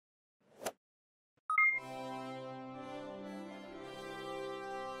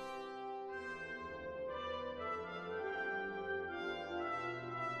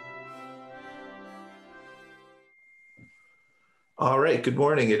All right, good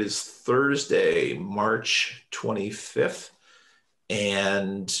morning. It is Thursday, March 25th,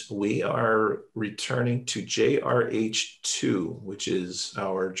 and we are returning to JRH2, which is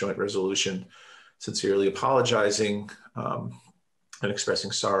our joint resolution, sincerely apologizing and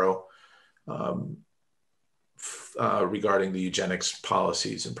expressing sorrow regarding the eugenics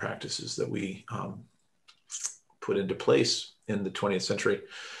policies and practices that we put into place in the 20th century.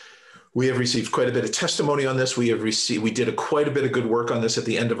 We have received quite a bit of testimony on this. We did quite a bit of good work on this at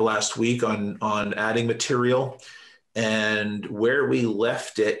the end of last week on adding material. And where we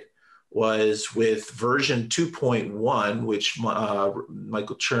left it was with version 2.1, which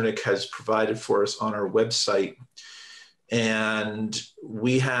Michael Chernick has provided for us on our website. And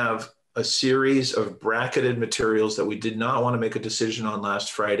we have a series of bracketed materials that we did not want to make a decision on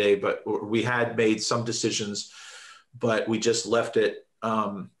last Friday, but we had made some decisions, but we just left it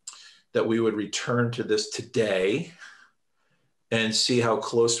that we would return to this today and see how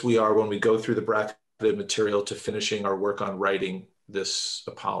close we are when we go through the bracketed material to finishing our work on writing this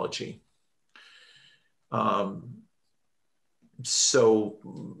apology. So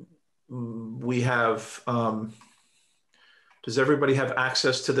we have, does everybody have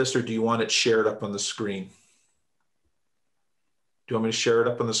access to this, or do you want it shared up on the screen? Do you want me to share it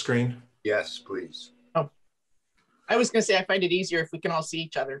up on the screen? Yes, please. I was going to say I find it easier if we can all see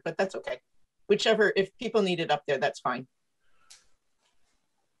each other, but that's okay. Whichever, if people need it up there, that's fine.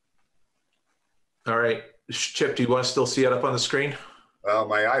 All right. Chip, do you want to still see it up on the screen? Well,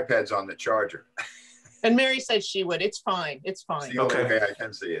 my iPad's on the charger. And Mary said she would. It's fine. It's fine. Okay, I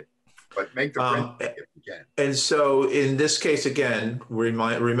can see it. But make the print if you can. And so in this case, again,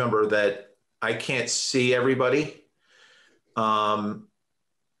 remember that I can't see everybody.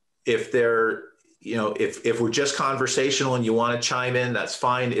 If they're, you know, if we're just conversational and you want to chime in, that's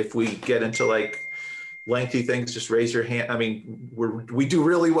fine. If we get into like lengthy things, just raise your hand. I mean, we do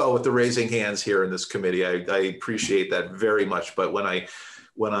really well with the raising hands here in this committee. I appreciate that very much. But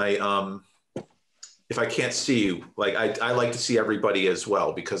if I can't see you, like I like to see everybody as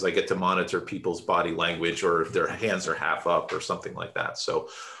well, because I get to monitor people's body language or if their hands are half up or something like that. So,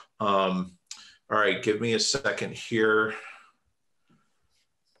 all right, give me a second here.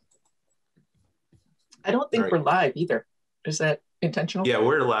 I don't think we're live either. Is that intentional? Yeah,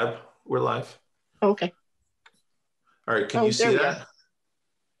 we're live. We're live. Oh, okay. All right. Can you see that?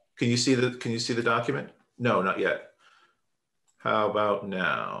 Can you see the document? No, not yet. How about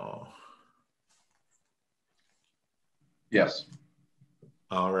now? Yes.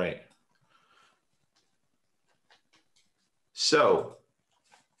 All right. So,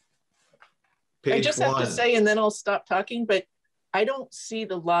 page I just one. have to say, and then I'll stop talking, but I don't see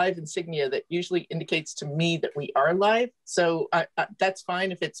the live insignia that usually indicates to me that we are live. So that's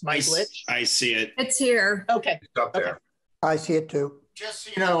fine if it's my glitch. I see it. It's here. Okay. It's up there. Okay. I see it too. Just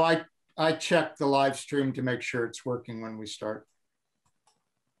so you know, I check the live stream to make sure it's working when we start.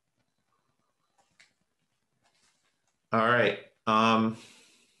 All right.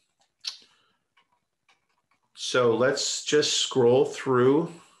 So let's just scroll through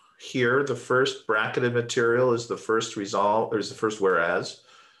here. The first bracketed material is the first resolve, or is the first whereas.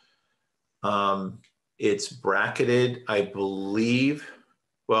 It's bracketed, I believe.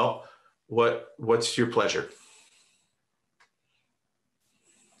 Well, what's your pleasure?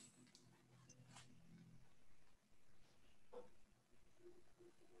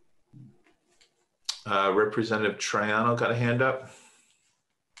 Representative Triano got a hand up.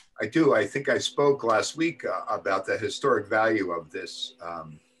 I do. I think I spoke last week about the historic value of this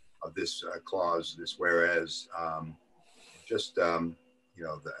clause, this whereas. You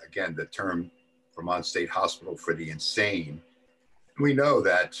know, again, the term Vermont State Hospital for the Insane. We know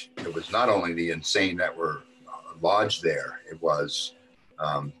that it was not only the insane that were lodged there. It was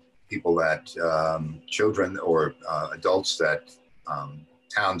people that children or adults that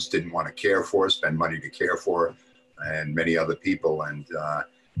towns didn't want to care for, spend money to care for, and many other people. And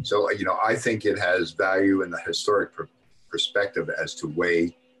so, you know, I think it has value in the historic perspective as to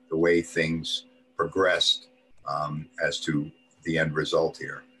the way things progressed as to the end result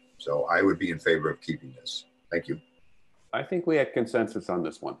here. So I would be in favor of keeping this. Thank you. I think we had consensus on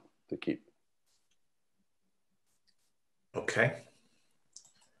this one to keep. Okay.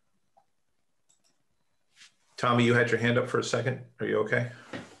 Tommy, you had your hand up for a second. Are you okay?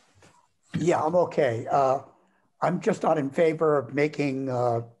 Yeah, I'm okay. I'm just not in favor of making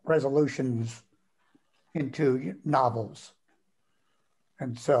resolutions into novels.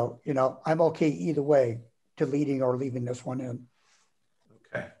 And so, you know, I'm okay either way, deleting or leaving this one in.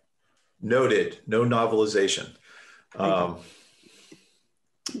 Okay. Noted. No novelization.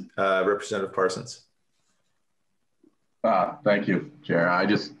 Representative Parsons. Thank you, Chair. I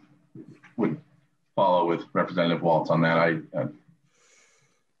just would follow with Representative Waltz on that.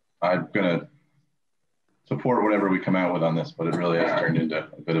 I'm going to support whatever we come out with on this, but it really has turned into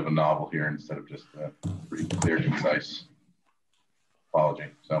a bit of a novel here instead of just a pretty clear, concise apology.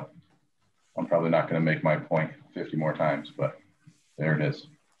 So I'm probably not going to make my point 50 more times, but there it is.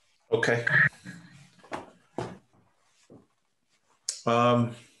 Okay.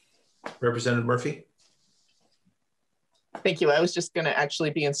 Representative Murphy? Thank you. I was just going to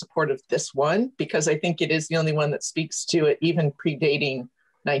actually be in support of this one because I think it is the only one that speaks to it, even predating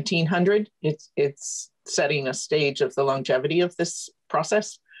 1900. It's setting a stage of the longevity of this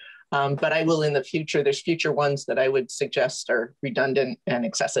process. But I will in the future, there's future ones that I would suggest are redundant and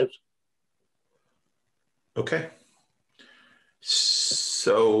excessive. Okay.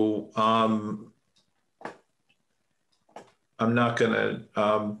 So I'm not gonna,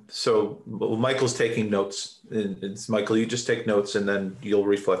 so Michael's taking notes. It's Michael, you just take notes and then you'll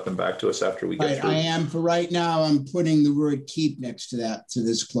reflect them back to us after we get through. I am, for right now, I'm putting the word keep next to that, to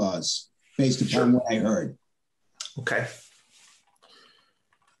this clause, based upon what I heard. Okay.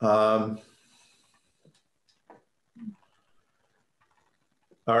 All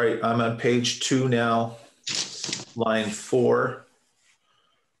right, I'm on page 2 now, line 4,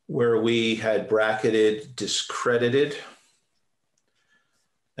 where we had bracketed discredited.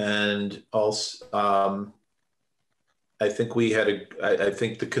 And also, I think we had I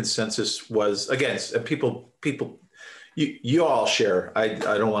think the consensus was, again, people, you all share. I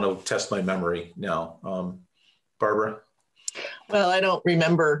don't want to test my memory now. Barbara? Well, I don't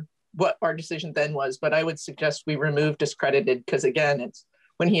remember what our decision then was, but I would suggest we remove discredited because again, it's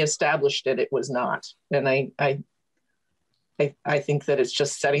when he established it, it was not. And I think that it's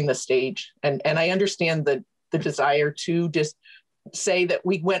just setting the stage. And I understand the desire to just say that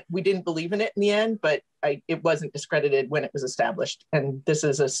we didn't believe in it in the end, but it wasn't discredited when it was established. And this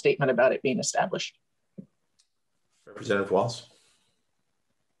is a statement about it being established. Representative Walz?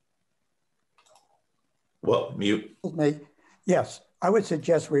 Well, mute. Yes, I would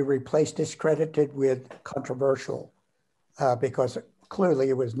suggest we replace discredited with controversial because clearly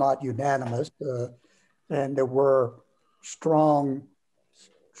it was not unanimous and there were strong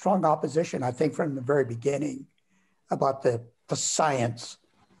opposition, I think, from the very beginning about the science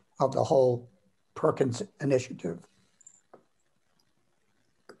of the whole Perkins initiative.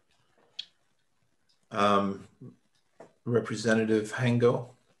 Representative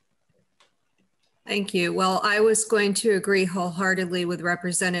Hango? Thank you. Well, I was going to agree wholeheartedly with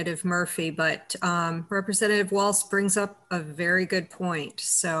Representative Murphy, but Representative Walz brings up a very good point.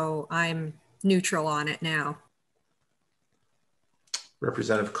 So I'm neutral on it now.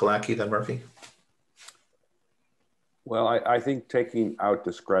 Representative Kalaki, then Murphy. Well, I think taking out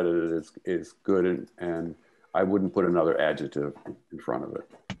discredited is good, and I wouldn't put another adjective in front of it.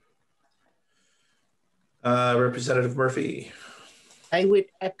 Representative Murphy. I would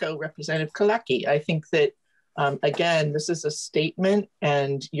echo Representative Kalaki. I think that, again, this is a statement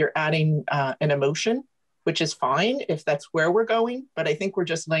and you're adding an emotion, which is fine if that's where we're going, but I think we're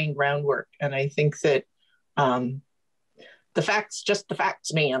just laying groundwork. And I think that the facts, just the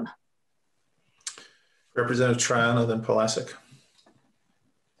facts, ma'am. Representative Triano, then Polasek.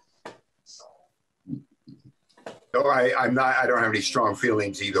 No, I don't have any strong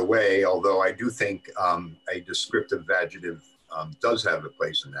feelings either way, although I do think a descriptive adjective does have a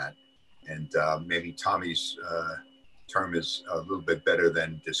place in that. And maybe Tommy's term is a little bit better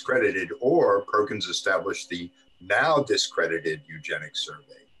than discredited, or Perkins established the now discredited eugenics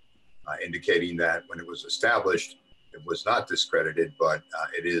survey, indicating that when it was established, it was not discredited, but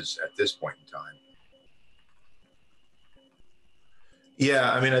it is at this point in time.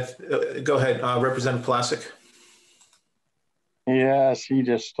 Yeah, I mean, go ahead, Representative Polasek. Yes, he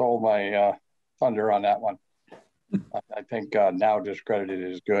just stole my thunder on that one. I think now discredited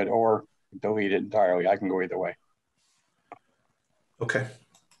is good, or delete it entirely. I can go either way. Okay.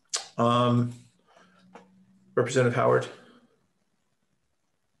 Representative Howard.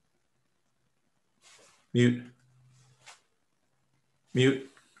 Mute. Mute.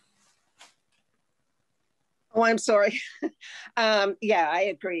 Oh, I'm sorry. Yeah, I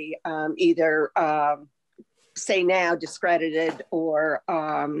agree. Either say now discredited or,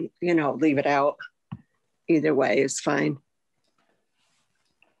 leave it out. Either way is fine.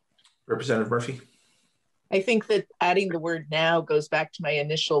 Representative Murphy. I think that adding the word now goes back to my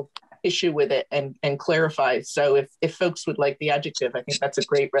initial issue with it and clarifies. So if folks would like the adjective, I think that's a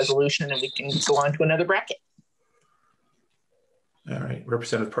great resolution and we can go on to another bracket. All right,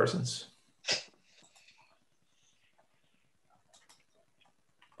 Representative Parsons.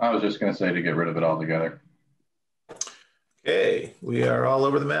 I was just going to say to get rid of it altogether. Okay, we are all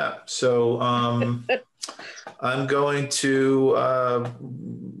over the map. So I'm going to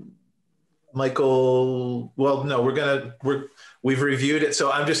Michael. Well, no, we've reviewed it. So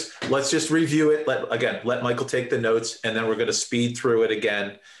let's just review it. Let Michael take the notes, and then we're going to speed through it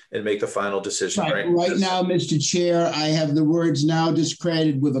again and make the final decision. Right now, Mr. Chair, I have the words "now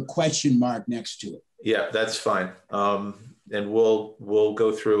discredited" with a question mark next to it. Yeah, that's fine. And we'll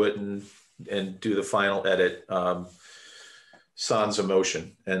go through it and do the final edit. Sans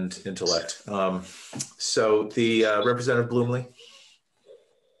emotion and intellect. So the Representative Bloomley.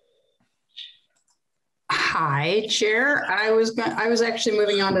 Hi, Chair. I was actually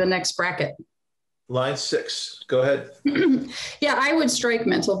moving on to the next bracket. Line 6, go ahead. Yeah, I would strike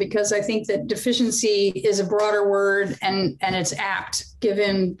mental because I think that deficiency is a broader word and it's apt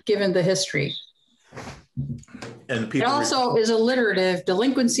given the history. And it also is alliterative: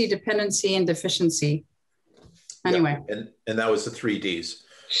 delinquency, dependency, and deficiency. Anyway, yeah, and that was the 3 Ds.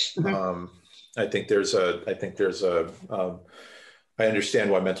 Mm-hmm. I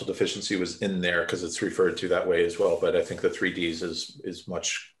understand why mental deficiency was in there because it's referred to that way as well. But I think the 3 Ds is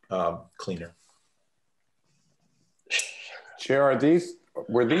much cleaner. Chair,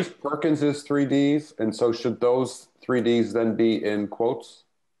 were these Perkins's 3 Ds, and so should those 3 Ds then be in quotes?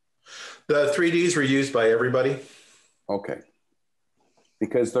 The 3 Ds were used by everybody. Okay.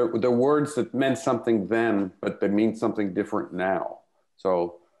 Because they're words that meant something then, but they mean something different now.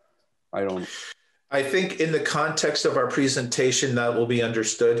 So I think in the context of our presentation, that will be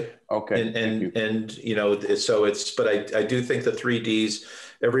understood. Okay. And you know, so but I do think the 3 Ds,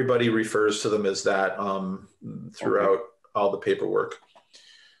 everybody refers to them as that throughout all the paperwork.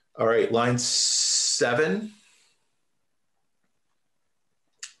 All right, line 7.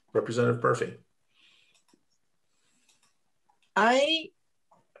 Representative Murphy. I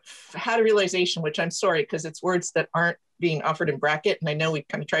had a realization, which I'm sorry, because it's words that aren't being offered in bracket. And I know we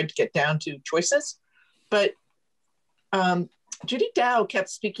kind of tried to get down to choices, but Judy Dow kept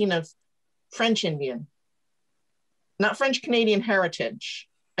speaking of French Indian, not French Canadian heritage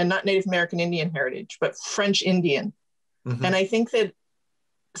and not Native American Indian heritage, but French Indian. Mm-hmm. And I think that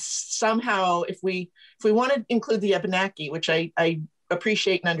somehow if we want to include the Abenaki, which I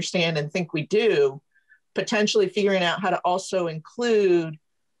appreciate and understand and think we do, potentially figuring out how to also include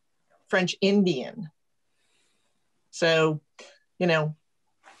French Indian. So, you know,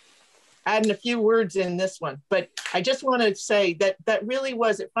 adding a few words in this one, but I just want to say that really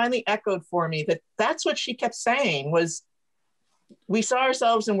it finally echoed for me that that's what she kept saying was we saw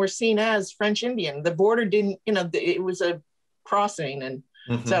ourselves and we're seen as French Indian. The border didn't, you know, it was a crossing. And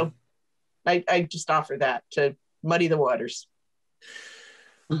mm-hmm. So I just offer that to muddy the waters.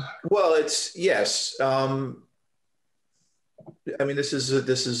 Well, it's yes. I mean, it's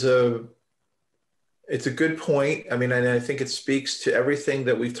a good point. I mean, and I think it speaks to everything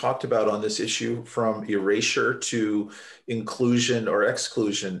that we've talked about on this issue, from erasure to inclusion or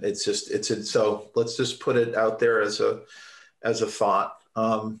exclusion. So let's just put it out there as a thought.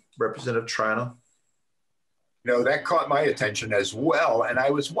 Representative Trano. No, that caught my attention as well. And I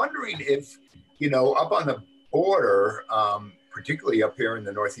was wondering if, you know, up on the border, particularly up here in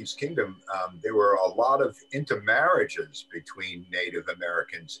the Northeast Kingdom, there were a lot of intermarriages between Native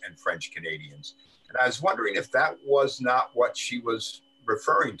Americans and French Canadians. And I was wondering if that was not what she was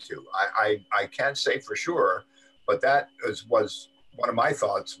referring to. I can't say for sure, but that was one of my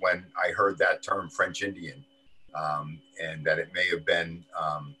thoughts when I heard that term French Indian, and that it may have been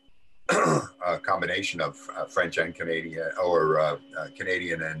a combination of French and Canadian, or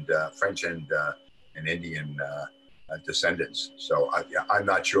Canadian and French and Indian descendants. So I'm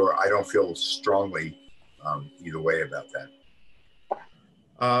not sure. I don't feel strongly either way about that.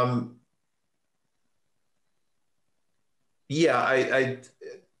 Yeah,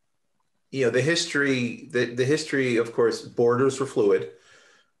 you know, the history, of course, borders were fluid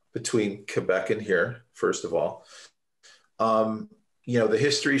between Quebec and here, first of all. You know, the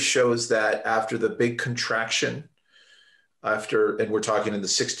history shows that after the big contraction, and we're talking in the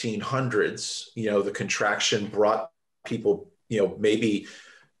 1600s, you know, the contraction brought people, you know, maybe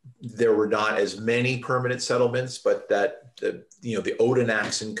there were not as many permanent settlements, but that, you know, the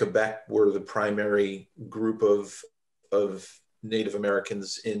Odanak in Quebec were the primary group of Native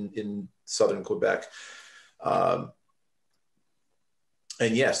Americans in southern Quebec. And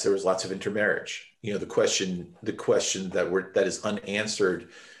yes, there was lots of intermarriage. You know, the question that is unanswered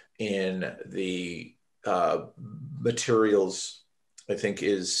in the materials, I think,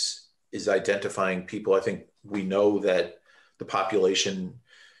 is identifying people. I think we know that the population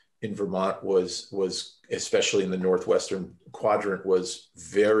in Vermont was especially in the northwestern quadrant, was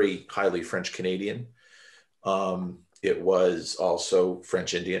very highly French Canadian. it was also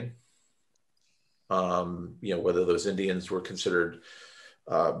French Indian. You know, whether those Indians were considered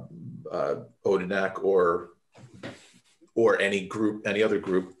Odanak or any group, any other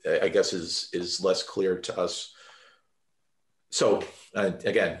group, I guess is less clear to us. So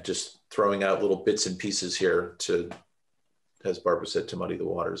again, just throwing out little bits and pieces here to, as Barbara said, to muddy the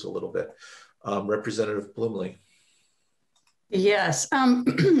waters a little bit. Representative Blumley. Yes.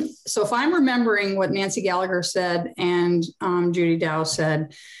 So if I'm remembering what Nancy Gallagher said and Judy Dow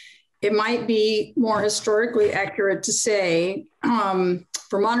said, it might be more historically accurate to say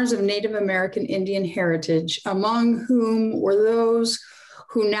Vermonters of Native American Indian heritage, among whom were those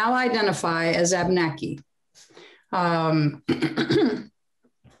who now identify as Abenaki.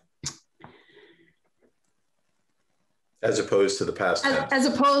 As opposed to the past tense. As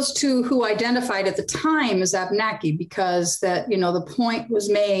opposed to who identified at the time as Abenaki, because that, you know, the point was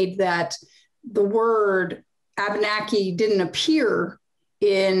made that the word Abenaki didn't appear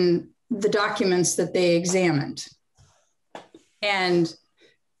in the documents that they examined. And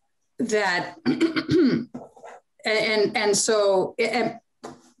that, and so,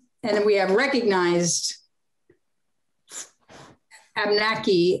 and we have recognized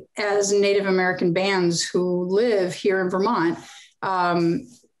Abenaki as Native American bands who live here in Vermont. And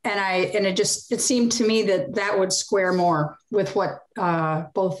it seemed to me that that would square more with what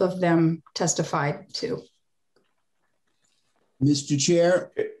both of them testified to. Mr.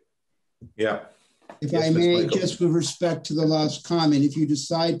 Chair. Yeah. If I may, just with respect to the last comment, if you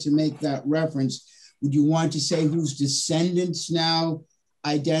decide to make that reference, would you want to say whose descendants now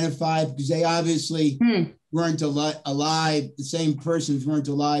identified? Because they obviously weren't alive, the same persons weren't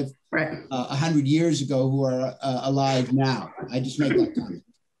alive 100 years ago who are alive now. I just make that comment.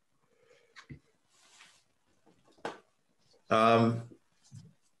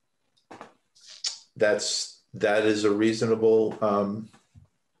 That is a reasonable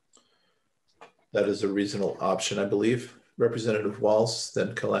option, I believe. Representative Walz,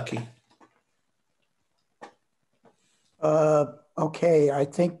 then Kalecki. Okay, I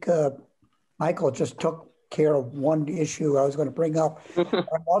think Michael just took care of one issue I was going to bring up.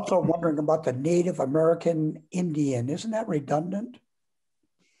 I'm also wondering about the Native American Indian. Isn't that redundant?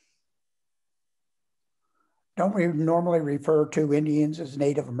 Don't we normally refer to Indians as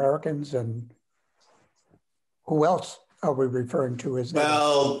Native Americans, and who else are we referring to as Native?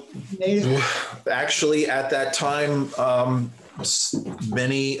 Well, actually at that time,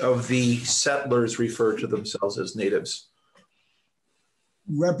 many of the settlers referred to themselves as natives.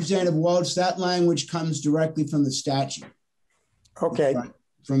 Representative Walz, that language comes directly from the statute. Okay.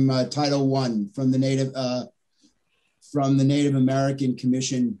 From Title I, from the Native American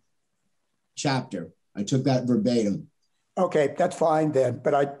Commission chapter. I took that verbatim. Okay, that's fine then.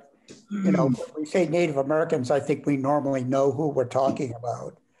 But you know, when we say Native Americans, I think we normally know who we're talking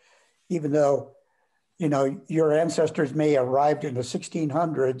about, even though, you know, your ancestors may have arrived in the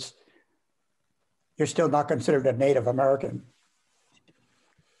 1600s, you're still not considered a Native American.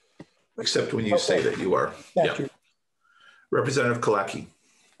 Except when you say that you are. Thank you. Representative Kalecki.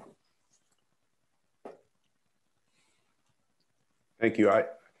 Thank you. I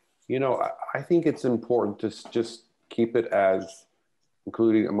think it's important to just keep it as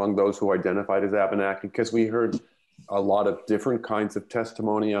including among those who identified as Abenaki, because we heard a lot of different kinds of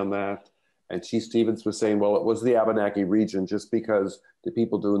testimony on that. And Chief Stevens was saying, well, it was the Abenaki region just because the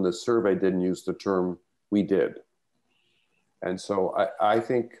people doing the survey didn't use the term we did. And so I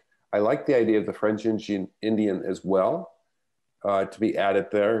think I like the idea of the French Indian as well to be added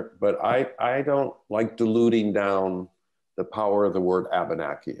there, but I don't like diluting down the power of the word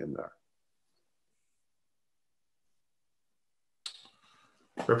Abenaki in there.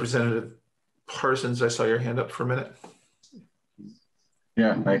 Representative Parsons, I saw your hand up for a minute.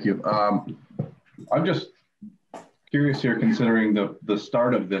 Yeah, thank you. I'm just curious here, considering the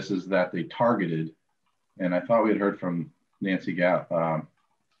start of this is that they targeted, and I thought we had heard from Nancy Gallagher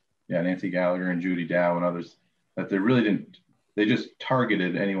and Judy Dow and others that they really didn't. They just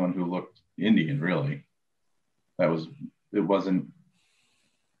targeted anyone who looked Indian. Really, it wasn't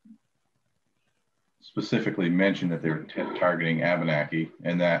specifically mentioned that they were targeting Abenaki,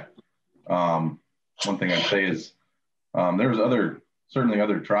 and that one thing I'd say is there was certainly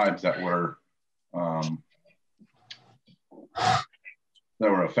other tribes that were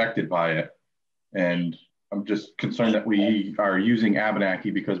affected by it, and I'm just concerned that we are using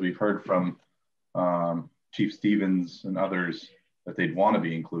Abenaki because we've heard from Chief Stevens and others that they'd want to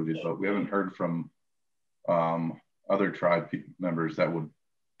be included, but we haven't heard from other tribe members that would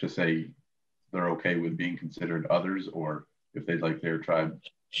just say they're okay with being considered others, or if they'd like their tribe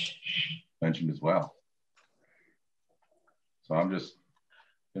mentioned as well. So I'm just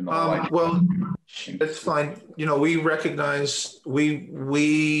in the well, it's fine. You know, we recognize,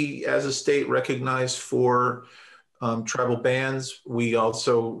 we as a state recognize for tribal bands. We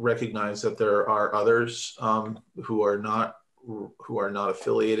also recognize that there are others who are not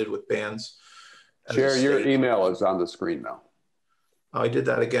affiliated with bands. Chair, your email is on the screen now. Oh, I did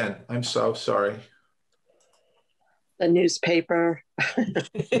that again. I'm so sorry. The newspaper. I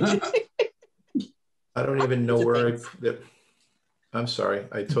don't even know where I'm sorry.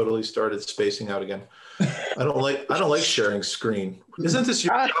 I totally started spacing out again. I don't like sharing screen. Isn't this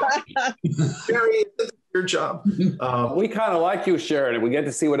your job? Jerry, isn't this your job? We kind of like you sharing it. We get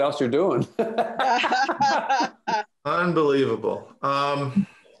to see what else you're doing. Unbelievable.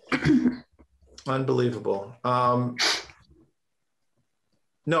 Unbelievable.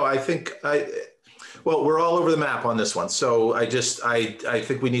 No, I think well, we're all over the map on this one. So I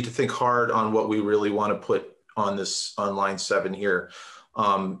think we need to think hard on what we really want to put on this, on line 7 here.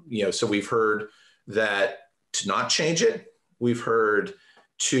 You know, so we've heard that to not change it. We've heard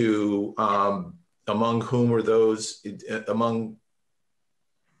to, among whom are those, among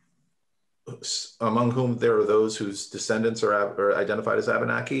whom there are those whose descendants are identified as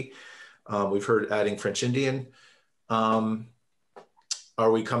Abenaki. We've heard adding French Indian.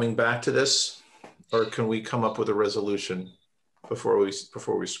 Are we coming back to this? Or can we come up with a resolution before we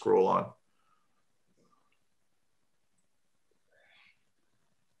scroll on?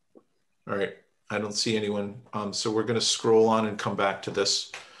 All right, I don't see anyone. So we're going to scroll on and come back to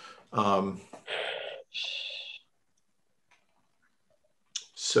this.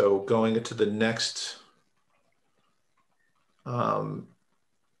 So going into the next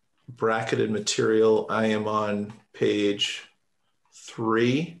bracketed material, I am on page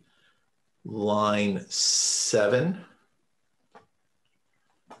 3. Line 7.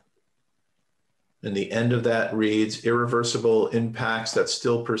 And the end of that reads, irreversible impacts that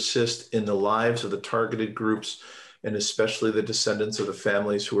still persist in the lives of the targeted groups, and especially the descendants of the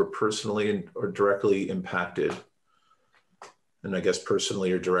families who are personally or directly impacted. And I guess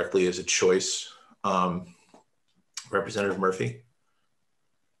personally or directly is a choice. Representative Murphy.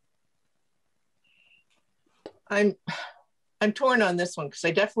 I'm torn on this one because I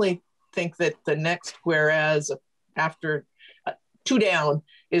definitely think that the next whereas after 2 down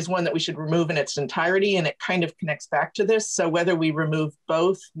is one that we should remove in its entirety, and it kind of connects back to this. So whether we remove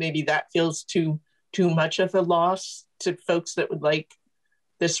both, maybe that feels too much of a loss to folks that would like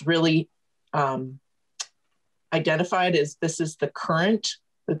this really identified as this is the current,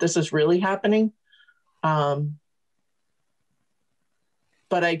 that this is really happening. But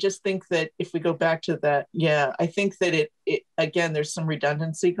I just think that if we go back to that, yeah, I think that it again, there's some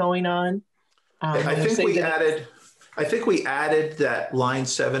redundancy going on. I think we added that line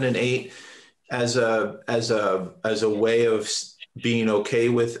 7 and 8 as a way of being okay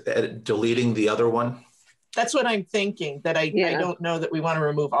with deleting the other one. That's what I'm thinking. That I don't know that we want to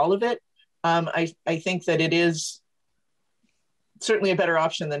remove all of it. I think that it is certainly a better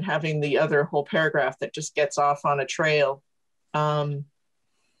option than having the other whole paragraph that just gets off on a trail.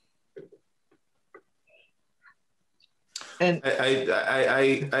 And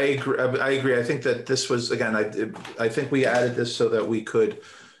I agree. I think that this was, again, I think we added this so that we could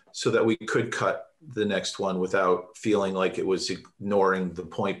cut the next one without feeling like it was ignoring the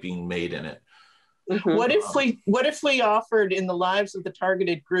point being made in it. Mm-hmm. What if we offered in the lives of the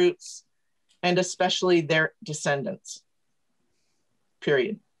targeted groups and especially their descendants,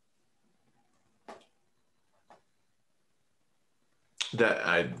 period? That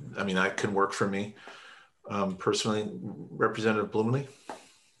I mean, that can work for me. Personally, Representative Blumley?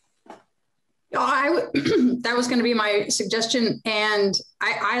 That was going to be my suggestion, and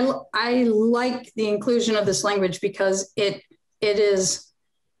I like the inclusion of this language because it gets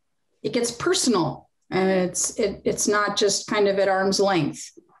personal, and it's not just kind of at arm's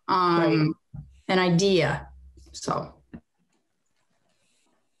length, right. An idea. So,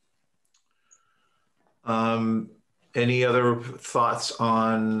 any other thoughts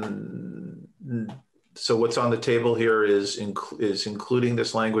on? So what's on the table here is including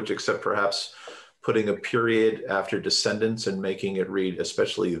this language, except perhaps putting a period after descendants and making it read,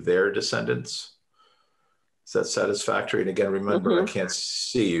 especially their descendants. Is that satisfactory? And again, remember, I can't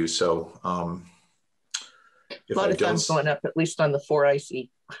see you. So a lot of thumbs going up, at least on the 4 I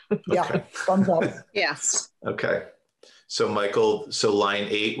see. Yeah, thumbs up. Yes. Okay. So Michael, so line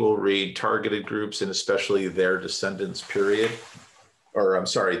 8 will read targeted groups and especially their descendants, period. Or I'm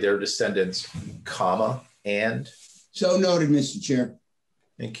sorry, their descendants, comma, and? So noted, Mr. Chair.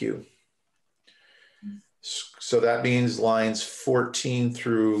 Thank you. So that means lines 14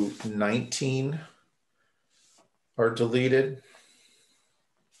 through 19 are deleted.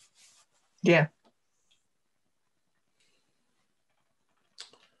 Yeah.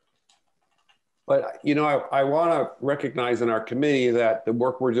 But, you know, I want to recognize in our committee that the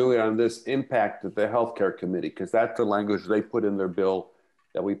work we're doing on this impacted the healthcare committee, because that's the language they put in their bill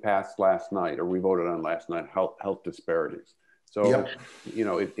that we passed last night, or we voted on last night, health disparities. So, yep. You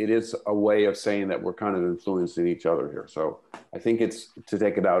know, it is a way of saying that we're kind of influencing each other here. So I think it's, to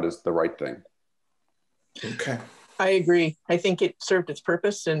take it out is the right thing. Okay. I agree. I think it served its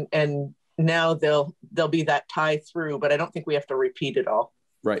purpose, and now there'll be that tie through, but I don't think we have to repeat it all.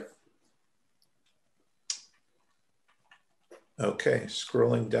 Right. Okay,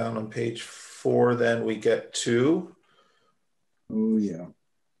 scrolling down on page 4, then we get to. Oh, yeah.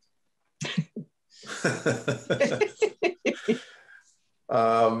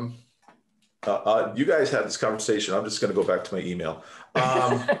 You guys had this conversation. I'm just going to go back to my email.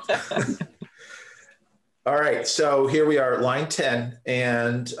 All right, so here we are at line 10,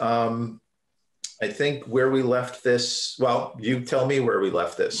 and I think where we left this, well, you tell me where we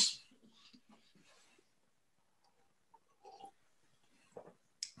left this.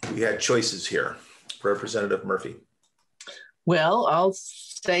 We had choices here. Representative Murphy. Well, I'll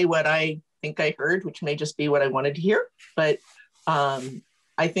say what I think I heard, which may just be what I wanted to hear, but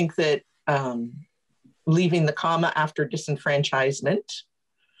I think that leaving the comma after disenfranchisement,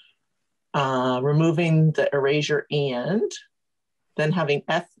 removing the erasure and, then having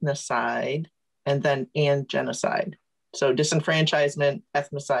ethnocide, and then and genocide. So disenfranchisement,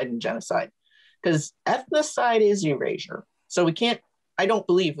 ethnocide, and genocide. Because ethnocide is erasure. So we can't, I don't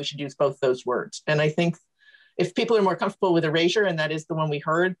believe we should use both those words. And I think if people are more comfortable with erasure, and that is the one we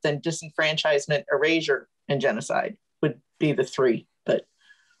heard, then disenfranchisement, erasure, and genocide would be the 3. But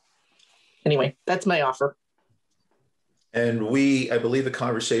anyway, that's my offer. And I believe the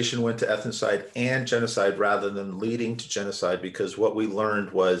conversation went to ethnocide and genocide rather than leading to genocide, because what we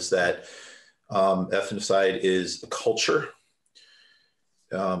learned was that ethnocide is a culture,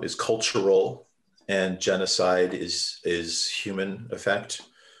 is cultural, and genocide is human effect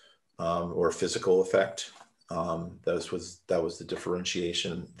or physical effect. That was the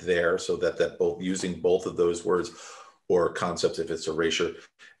differentiation there, so that both using both of those words or concepts, if it's erasure,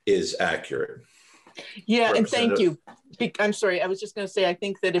 is accurate. Yeah, and thank you. I'm sorry, I was just going to say, I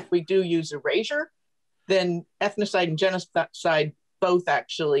think that if we do use erasure, then ethnocide and genocide both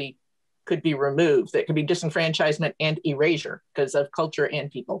actually could be removed. It could be disenfranchisement and erasure because of culture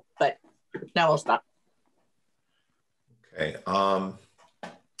and people. But now I'll stop. Okay.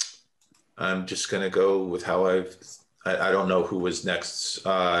 I'm just going to go with how I don't know who was next.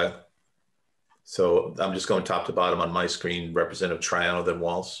 So I'm just going top to bottom on my screen. Representative Triano, then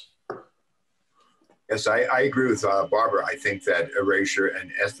Walz. Yes, I agree with Barbara. I think that erasure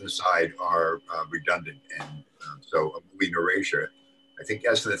and ethnocide are redundant. And so moving erasure, I think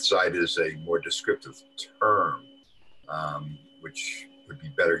ethnocide is a more descriptive term, which would be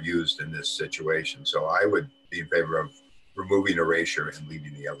better used in this situation. So I would be in favor of removing erasure and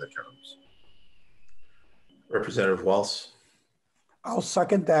leaving the other terms. Representative Walz. I'll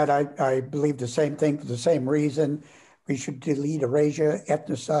second that. I believe the same thing for the same reason. We should delete erasure.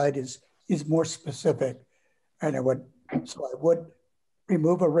 Ethnocide is more specific, and I would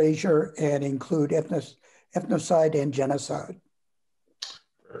remove erasure and include ethnocide and genocide.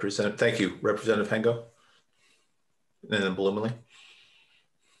 Thank you, Representative Hengo, and then Blumley.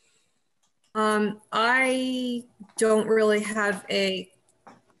 I don't really have a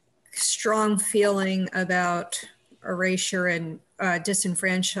strong feeling about erasure and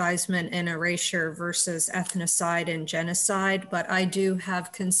disenfranchisement and erasure versus ethnocide and genocide, but I do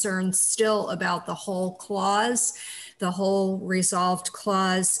have concerns still about the whole clause, the whole resolved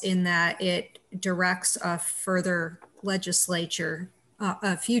clause, in that it directs a future legislature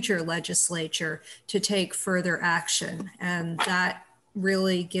to take further action, and that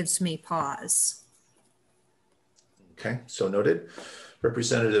really gives me pause. Okay, so noted.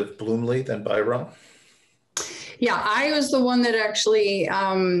 Representative Blumley, then Byron. Yeah, I was the one that actually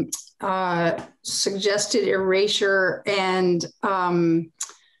suggested erasure, and I'm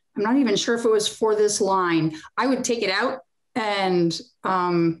not even sure if it was for this line. I would take it out, and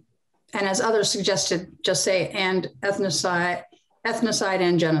as others suggested, just say and ethnocide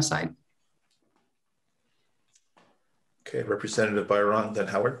and genocide. Okay, Representative Byron, then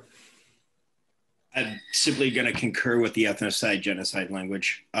Howard. I'm simply going to concur with the ethnocide genocide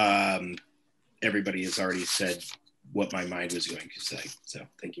language. Everybody has already said what my mind was going to say. So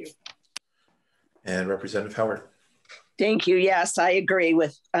thank you. And Representative Howard. Thank you. Yes, I agree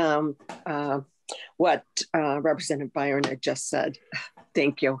with what Representative Byron had just said.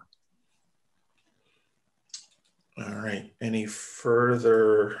 Thank you. All right. Any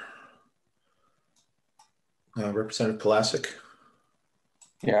further? Representative Pulaski?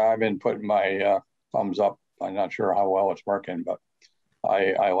 Yeah, I've been putting my thumbs up. I'm not sure how well it's working, but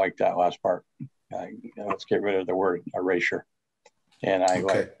I like that last part. Let's get rid of the word erasure. And I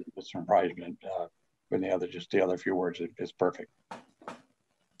like the surprisement when the other few words is perfect.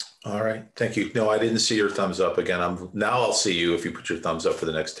 All right, thank you. No, I didn't see your thumbs up again. Now I'll see you if you put your thumbs up for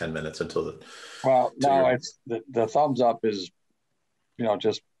the next 10 minutes until the. Well, no, it's the thumbs up is,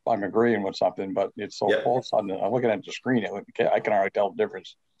 just I'm agreeing with something, but it's so all of a sudden I'm looking at the screen. I can already tell the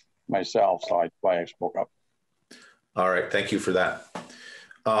difference myself, so that's why I spoke up. All right, thank you for that.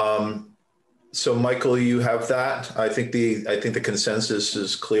 So Michael, you have that. I think the consensus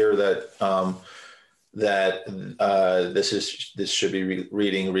is clear that this should be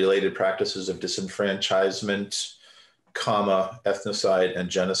reading related practices of disenfranchisement, ethnocide, and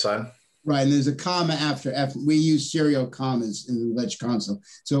genocide. Right, and there's a comma after F. We use serial commas in the Ledge Council.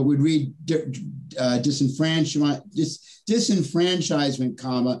 So it would read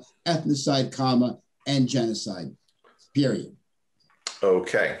disenfranchisement, ethnocide, and genocide, period.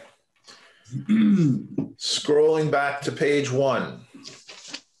 Okay. Scrolling back to page 1.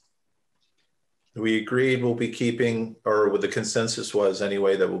 We agreed we'll be keeping, or what the consensus was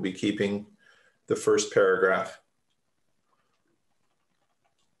anyway, that we'll be keeping the first paragraph.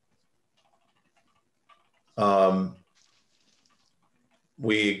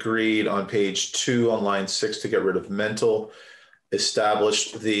 We agreed on page 2 on line 6 to get rid of mental,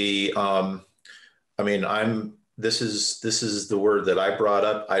 established the, this is the word that I brought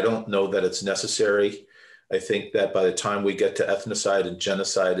up. I don't know that it's necessary. I think that by the time we get to ethnocide and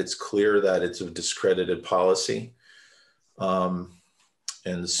genocide, it's clear that it's a discredited policy. And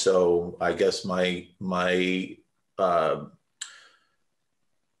so I guess my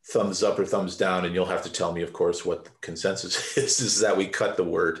thumbs up or thumbs down, and you'll have to tell me, of course, what the consensus is that we cut the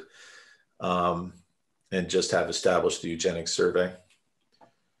word and just have established the eugenics survey.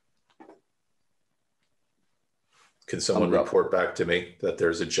 Can someone report back to me that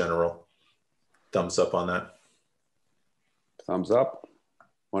there's a general thumbs up on that? Thumbs up.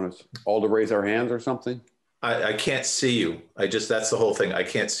 Want us all to raise our hands or something? I can't see you. That's the whole thing. I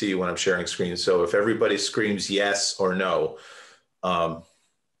can't see you when I'm sharing screen. So if everybody screams yes or no.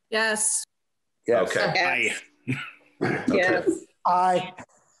 Yes. Yes. Okay. Yes. Okay. Yes. Aye.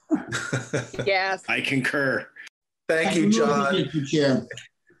 Yes. I concur. Thank you, John. Mr. Chair.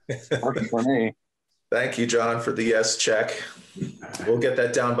 Working for me. Thank you, John, for the yes check. We'll get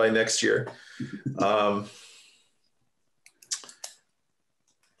that down by next year.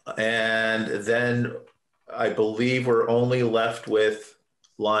 And then I believe we're only left with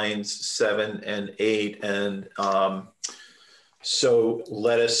lines 7 and 8. And so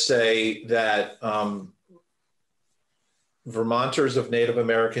let us say that Vermonters of Native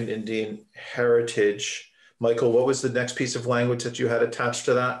American Indian heritage. Michael, what was the next piece of language that you had attached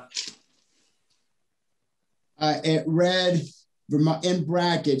to that? It read, in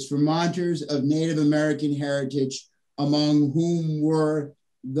brackets, Vermonters of Native American heritage, among whom were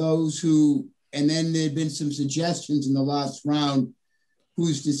those who, and then there'd been some suggestions in the last round,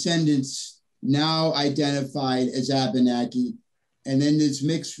 whose descendants now identified as Abenaki. And then this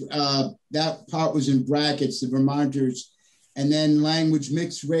mixed, that part was in brackets, the Vermonters, and then language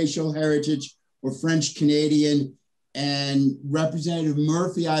mixed racial heritage or French Canadian. And Representative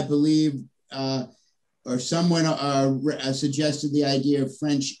Murphy, I believe, or someone suggested the idea of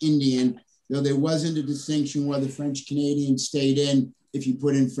French Indian, though there wasn't a distinction whether French Canadian stayed in if you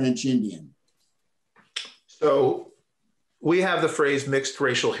put in French Indian. So we have the phrase mixed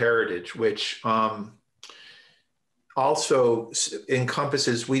racial heritage, which also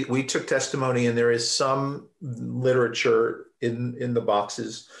encompasses, we took testimony, and there is some literature in the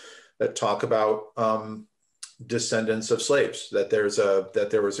boxes that talk about descendants of slaves, that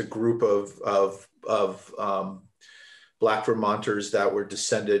there was a group of Black Vermonters that were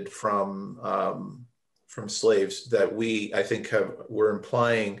descended from slaves, that I think were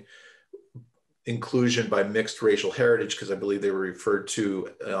implying inclusion by mixed racial heritage, because I believe they were referred to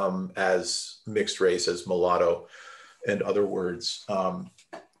as mixed race, as mulatto and other words.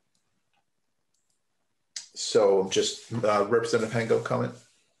 So just Representative Hango, comment?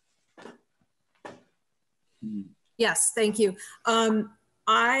 Yes, thank you. I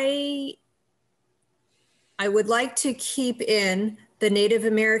would like to keep in the Native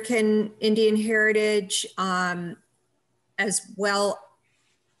American Indian heritage as well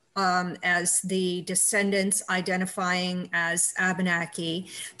as the descendants identifying as Abenaki.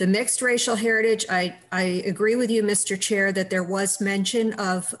 The mixed racial heritage, I agree with you, Mr. Chair, that there was mention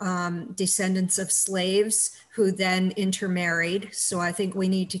of descendants of slaves who then intermarried. So I think we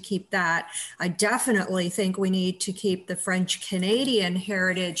need to keep that. I definitely think we need to keep the French Canadian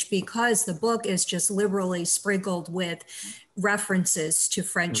heritage, because the book is just liberally sprinkled with references to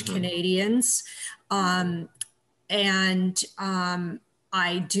French Canadians.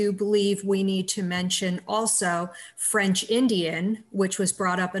 I do believe we need to mention also French Indian, which was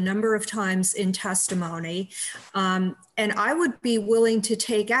brought up a number of times in testimony. And I would be willing to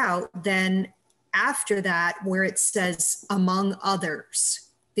take out then after that where it says among others,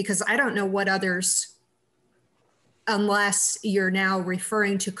 because I don't know what others, unless you're now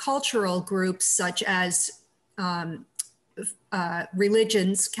referring to cultural groups such as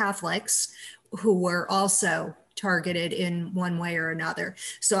religions, Catholics, who were also targeted in one way or another.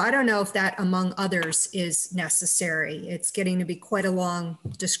 So I don't know if that among others is necessary. It's getting to be quite a long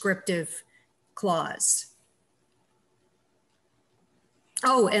descriptive clause.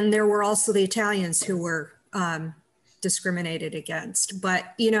 Oh, and there were also the Italians who were discriminated against.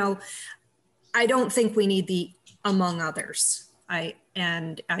 But, you know, I don't think we need the among others. I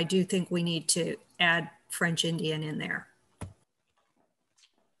do think we need to add French Indian in there.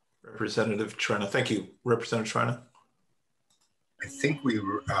 Representative Trina. Thank you. Representative Trina. I think we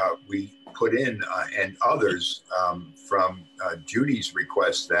put in and others from Judy's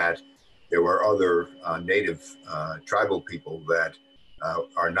request that there were other native tribal people that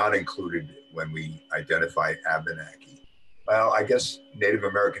are not included when we identify Abenaki. Well, I guess Native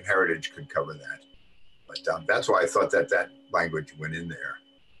American heritage could cover that, but that's why I thought that that language went in there.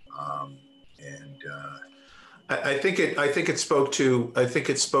 I think it spoke to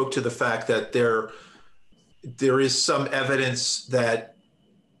the fact that there is some evidence that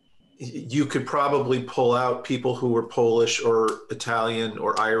you could probably pull out people who were Polish or Italian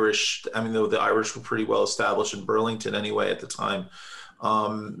or Irish. I mean, though the Irish were pretty well established in Burlington anyway at the time,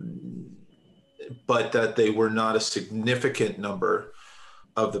 but that they were not a significant number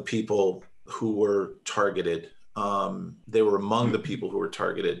of the people who were targeted. They were among the people who were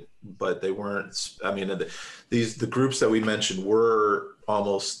targeted, but they weren't. I mean, the groups that we mentioned were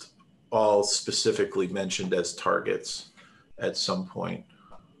almost all specifically mentioned as targets at some point.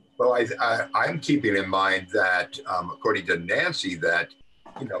 Well, I'm keeping in mind that, according to Nancy, that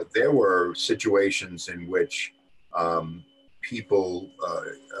there were situations in which people,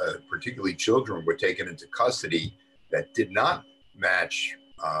 particularly children, were taken into custody that did not match.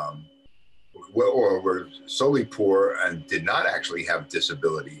 Or were solely poor and did not actually have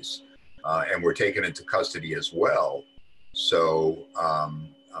disabilities and were taken into custody as well. So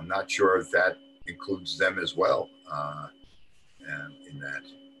I'm not sure if that includes them as well in that.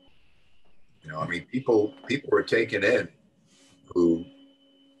 I mean, people were taken in who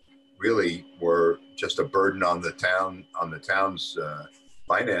really were just a burden on the town's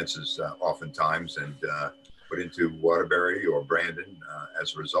finances oftentimes, and put into Waterbury or Brandon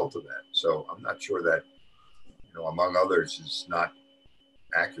as a result of that. So I'm not sure that, among others, is not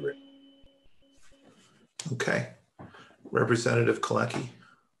accurate. Okay. Representative Kalecki.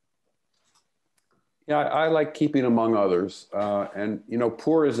 Yeah, I like keeping among others. And,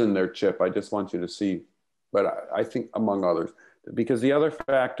 poor is in there, Chip. I just want you to see, but I think among others, because the other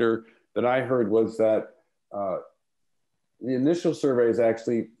factor that I heard was that the initial surveys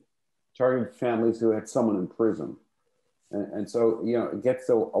actually targeted families who had someone in prison. And so, it gets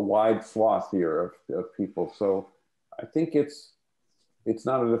a wide swath here of people. So I think it's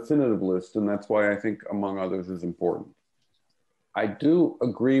not a definitive list, and that's why I think among others is important. I do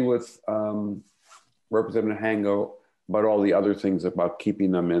agree with Representative Hango about all the other things about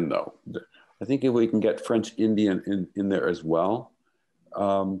keeping them in, though. I think if we can get French Indian in there as well,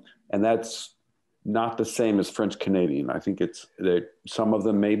 and that's not the same as French Canadian. I think some of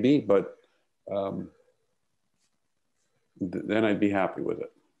them may be, but then I'd be happy with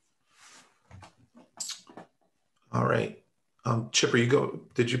it. All right. Chipper,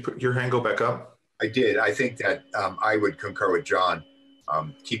 did you put your hand go back up? I did. I think that I would concur with John,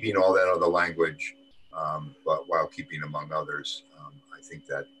 keeping all that other language, but while keeping among others. I think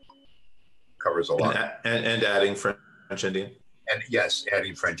that covers a lot. And adding French Indian? And yes,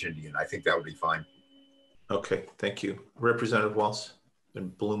 adding French Indian. I think that would be fine. Okay, thank you. Representative Walz,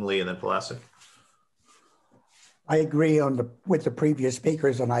 then Bloomley, and then Pulaski. I agree with the previous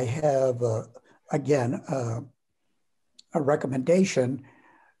speakers, and I have, again, a recommendation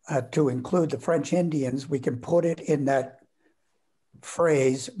to include the French Indians. We can put it in that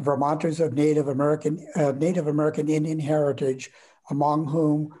phrase, Vermonters of Native American Indian heritage, among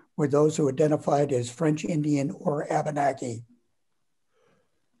whom were those who identified as French Indian or Abenaki.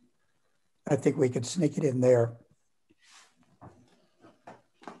 I think we could sneak it in there.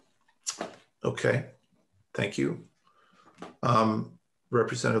 Okay, thank you.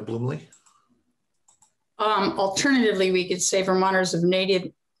 Representative Blumley? Alternatively, we could say Vermonters of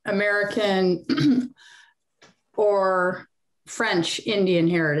Native American or French Indian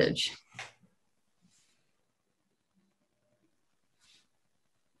heritage.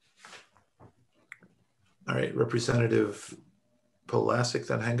 All right, Representative Pulaski,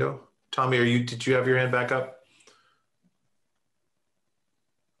 then Hengo. Tommy, did you have your hand back up?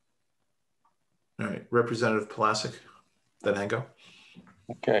 All right, Representative Pulaski, then Hengo.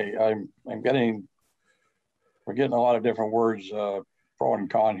 Okay, we're getting a lot of different words, pro and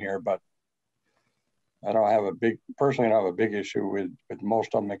con here, but I don't have a big issue with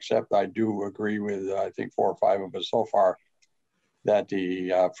most of them, except I do agree with, I think 4 or 5 of us so far, that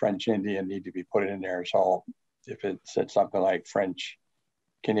the French Indian need to be put in there. So if it said something like French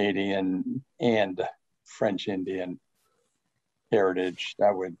Canadian and French Indian heritage,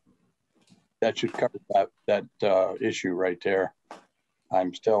 that should cover that issue right there.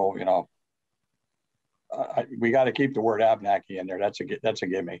 I'm still, we got to keep the word Abenaki in there. That's a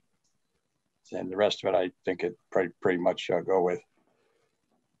gimme. And the rest of it, I think it pretty much go with.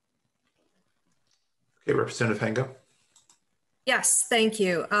 Okay, Representative Hengo. Yes, thank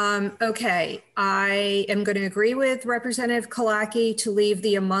you. Okay, I am going to agree with Representative Kalaki to leave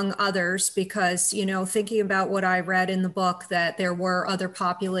the among others because, thinking about what I read in the book, that there were other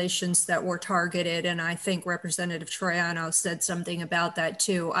populations that were targeted, and I think Representative Troiano said something about that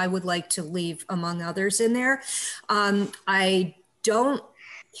too. I would like to leave among others in there. I don't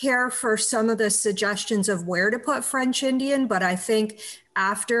care for some of the suggestions of where to put French Indian, but I think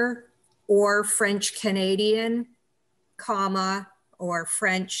after or French Canadian, comma, or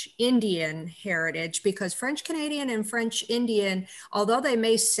French Indian heritage, because French Canadian and French Indian, although they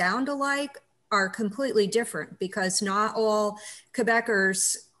may sound alike, are completely different because not all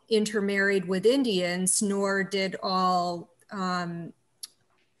Quebecers intermarried with Indians, nor did all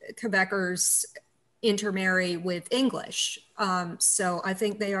Quebecers intermarry with English. So I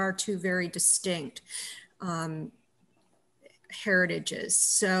think they are 2 very distinct heritages.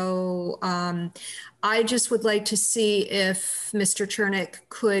 So I just would like to see if Mr. Chernick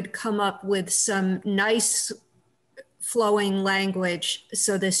could come up with some nice flowing language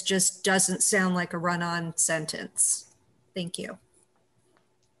so this just doesn't sound like a run-on sentence. Thank you.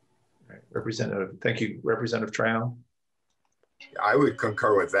 All right, thank you, Representative Troiano. I would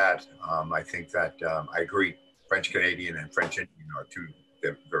concur with that. I think that I agree. French Canadian and French Indian are 2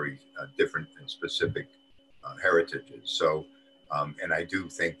 very different and specific heritages. So, and I do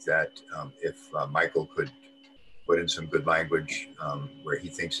think that if Michael could put in some good language where he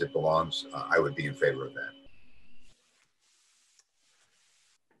thinks it belongs, I would be in favor of that.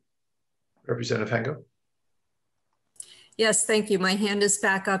 Representative Hengo. Yes, thank you. My hand is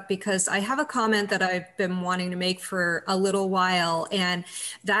back up because I have a comment that I've been wanting to make for a little while. And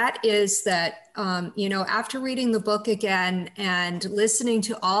that is that, after reading the book again and listening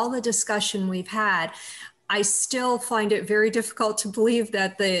to all the discussion we've had, I still find it very difficult to believe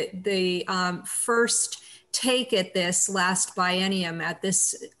that the first take at this last biennium, at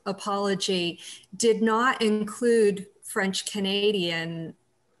this apology, did not include French Canadian,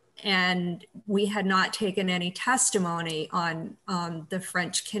 and we had not taken any testimony on the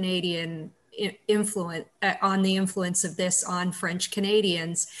French Canadian influence, on the influence of this on French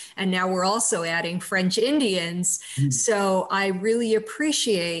Canadians. And now we're also adding French Indians. Mm. So I really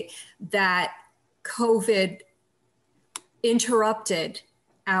appreciate that COVID interrupted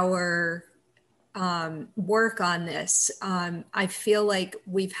our work on this. I feel like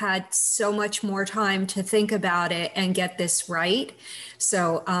we've had so much more time to think about it and get this right.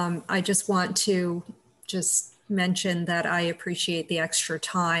 So I just want to mention that I appreciate the extra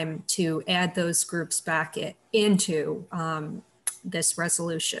time to add those groups back into this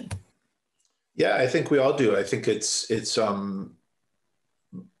resolution. Yeah, I think we all do. I think it's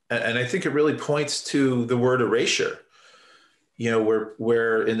and I think it really points to the word erasure.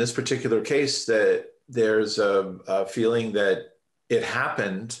 Where in this particular case that there's a feeling that it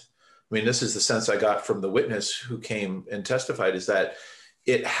happened. I mean, this is the sense I got from the witness who came and testified, is that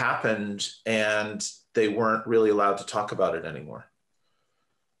it happened and they weren't really allowed to talk about it anymore.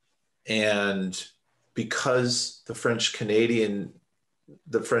 And because the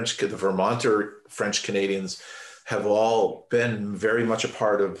Vermonter French Canadians have all been very much a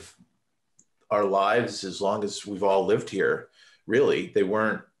part of our lives as long as we've all lived here. Really, they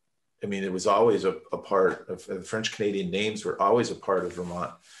weren't, I mean, it was always a part of the French Canadian names were always a part of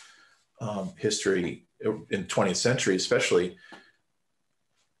Vermont history in 20th century, especially,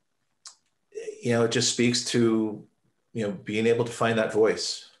 it just speaks to, being able to find that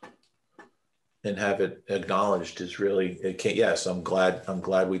voice and have it acknowledged is really, yes, I'm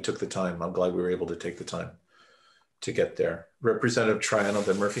glad we took the time. I'm glad we were able to take the time to get there. Representative Triano,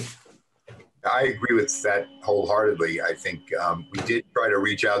 then Murphy. I agree with that wholeheartedly. I think we did try to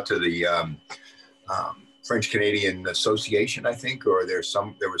reach out to the French Canadian Association, I think, or there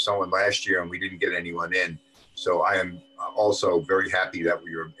was someone last year and we didn't get anyone in. So I am also very happy that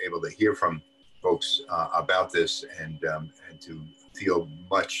we were able to hear from folks about this and to feel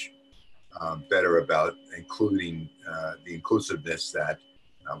much better about including the inclusiveness that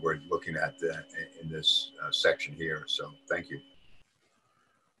we're looking at in this section here. So thank you.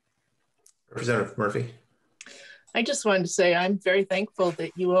 Representative Murphy. I just wanted to say I'm very thankful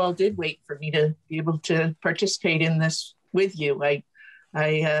that you all did wait for me to be able to participate in this with you. I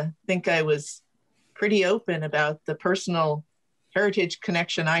think I was pretty open about the personal heritage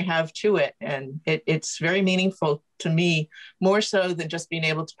connection I have to it. And it's very meaningful to me, more so than just being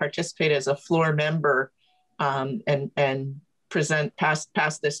able to participate as a floor member and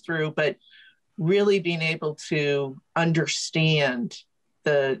pass this through, but really being able to understand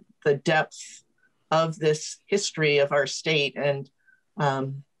the depth of this history of our state. And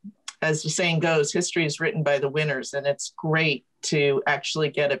as the saying goes, history is written by the winners, and it's great to actually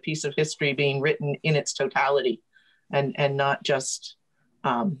get a piece of history being written in its totality and not just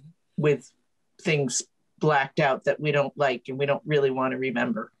with things blacked out that we don't like and we don't really want to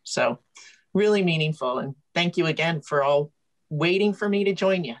remember. So really meaningful. And thank you again for all waiting for me to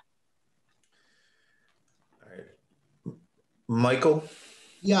join you. All right. Michael?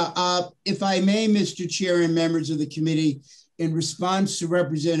 Yeah, if I may, Mr. Chair and members of the committee, in response to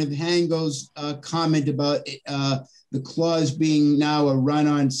Representative Hango's comment about the clause being now a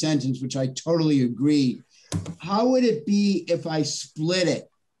run-on sentence, which I totally agree, how would it be if I split it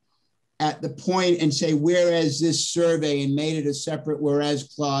at the point and say, whereas this survey, and made it a separate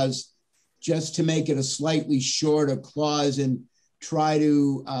whereas clause, just to make it a slightly shorter clause and try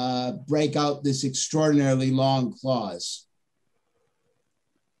to break out this extraordinarily long clause?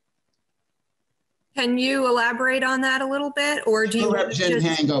 Can you elaborate on that a little bit, or do you Representative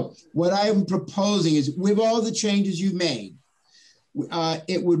Hango, what I'm proposing is, with all the changes you've made,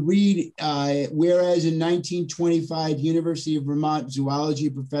 it would read, whereas in 1925, University of Vermont zoology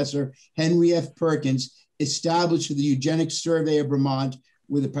professor Henry F. Perkins established the Eugenics Survey of Vermont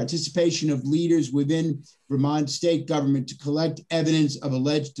with the participation of leaders within Vermont state government to collect evidence of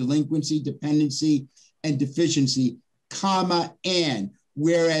alleged delinquency, dependency, and deficiency, comma, and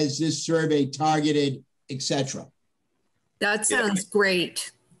whereas this survey targeted, etc. That sounds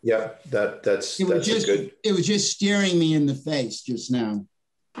great. Yeah, that's good. It was just staring me in the face just now.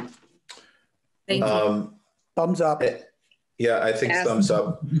 Thank you. Thumbs up. Yeah, I think thumbs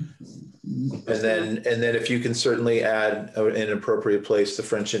up. And then if you can certainly add in an appropriate place the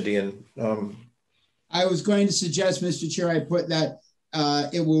French Indian. I was going to suggest, Mr. Chair, I put that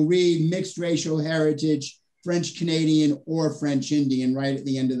it will read mixed racial heritage, French Canadian or French Indian, right at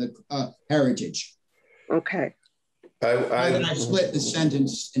the end of the heritage. Okay. I split the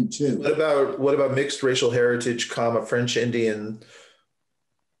sentence in two. What about mixed racial heritage, comma, French Indian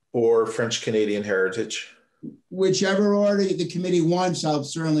or French Canadian heritage? Whichever order the committee wants, I'll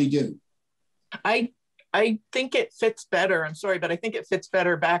certainly do. I think it fits better. I'm sorry, but I think it fits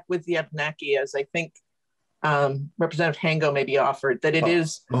better back with the Abenaki, as I think Representative Hango maybe offered, that it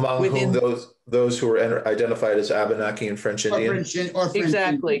is among within whom those who are identified as Abenaki and French Indian.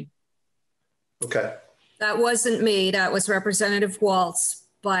 Exactly. Okay. That wasn't me. That was Representative Waltz.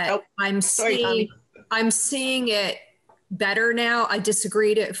 But I'm seeing it better now. I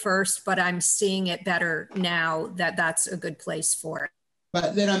disagreed at first, but I'm seeing it better now that that's a good place for it.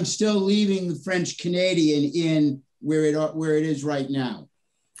 But then I'm still leaving the French Canadian in where it is right now.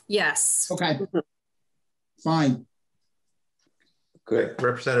 Yes. Okay. Fine. Good.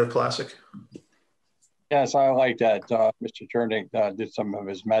 Representative Classic. Yes, I like that. Mr. Turnick did some of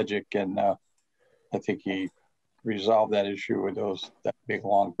his magic, and I think he resolved that issue with that big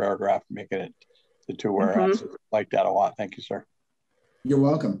long paragraph, making it the two whereas. Like that a lot. Thank you, sir. You're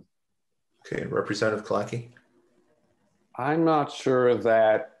welcome. Okay, Representative Clackey. I'm not sure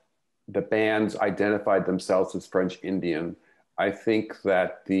that the bands identified themselves as French Indian. I think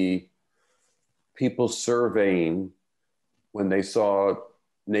that the people surveying, when they saw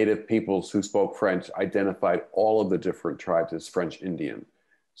Native peoples who spoke French, identified all of the different tribes as French Indian.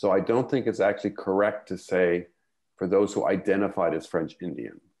 So I don't think it's actually correct to say for those who identified as French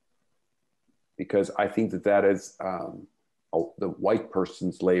Indian, because I think that is the white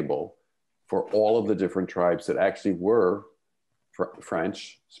person's label, for all of the different tribes that actually were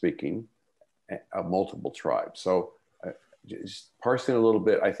French speaking, multiple tribes. So just parsing a little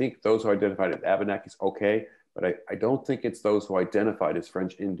bit, I think those who identified as Abenakis, okay, but I don't think it's those who identified as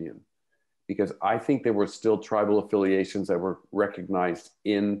French Indian, because I think there were still tribal affiliations that were recognized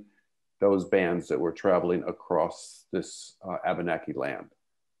in those bands that were traveling across this Abenaki land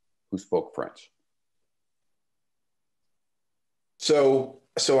who spoke French. So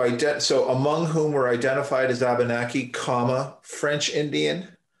among whom were identified as Abenaki, comma, French Indian,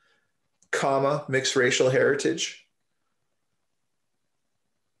 comma, mixed racial heritage.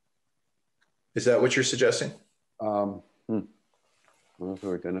 Is that what you're suggesting? Those who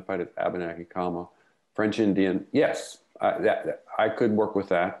are identified as Abenaki, comma, French Indian. Yes, I could work with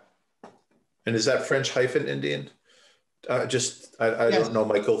that. And is that French hyphen Indian? I yes. Don't know,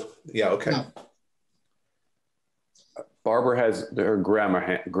 Michael. Yeah, okay. No. Barbara has her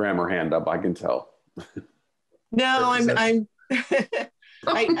grammar hand up, I can tell. No, I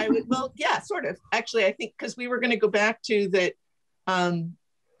would, well, yeah, sort of. Actually, I think because we were going to go back to that,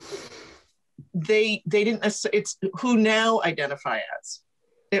 they didn't, it's who now identify as.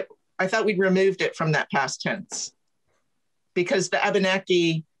 I thought we'd removed it from that past tense because the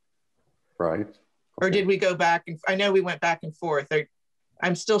Abenaki. Right. Okay. Or did we go back? And I know we went back and forth.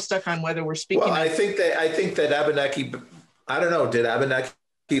 I'm still stuck on whether we're speaking. Well, I think that Abenaki, I don't know, did Abenaki,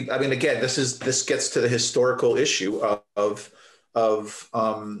 I mean, again, this gets to the historical issue of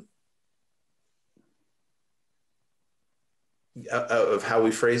how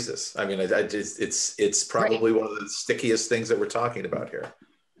we phrase this. I mean, it's probably right. One of the stickiest things that we're talking about here.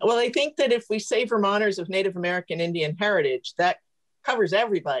 Well, I think that if we say Vermonters of Native American Indian heritage, that covers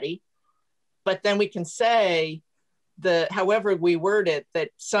everybody. But then we can say however we word it, that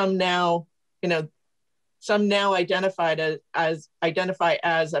some now identify as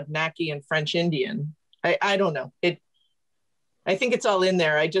Abenaki and French Indian. I don't know. I think it's all in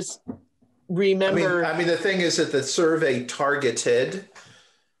there. I just remember. I mean, the thing is that the survey targeted,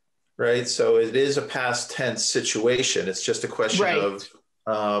 right? So it is a past tense situation. It's just a question right. of,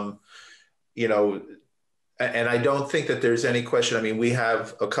 and I don't think that there's any question. I mean, we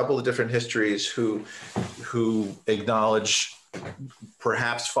have a couple of different histories who acknowledge,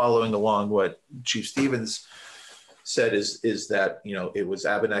 perhaps following along what Chief Stevens said, is that, it was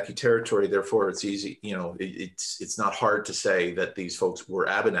Abenaki territory, therefore it's easy, it's not hard to say that these folks were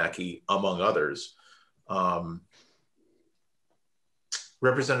Abenaki, among others.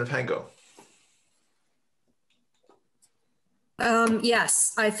 Representative Hango.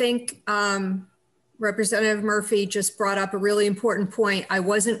 Yes, I think Representative Murphy just brought up a really important point. I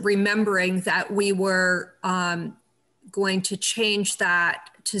wasn't remembering that we were going to change that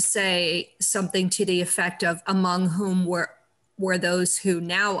to say something to the effect of among whom were those who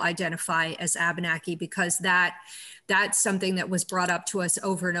now identify as Abenaki, because that's something that was brought up to us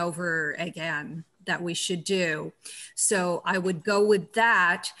over and over again that we should do. So I would go with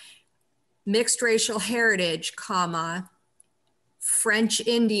that, mixed racial heritage, comma, French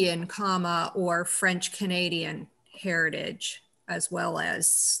Indian, comma, or French Canadian heritage, as well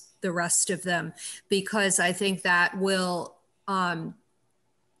as the rest of them, because I think that will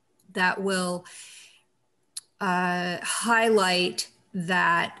highlight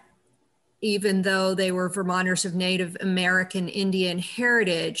that even though they were Vermonters of Native American Indian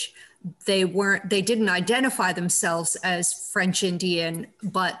heritage, they didn't identify themselves as French Indian,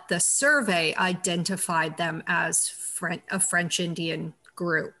 but the survey identified them as a French Indian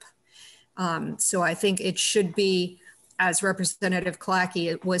group. So I think it should be, as Representative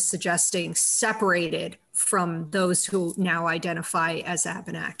Klacke was suggesting, separated from those who now identify as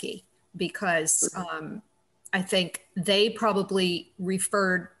Abenaki, because I think they probably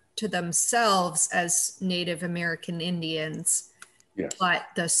referred to themselves as Native American Indians, yes, but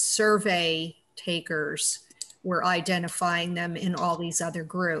the survey takers were identifying them in all these other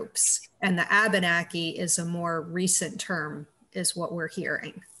groups. And the Abenaki is a more recent term, is what we're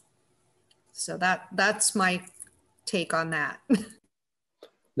hearing. So that's my take on that.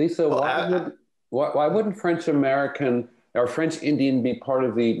 Lisa, why wouldn't French American or French Indian be part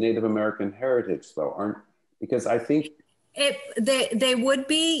of the Native American heritage, though? Because I think they would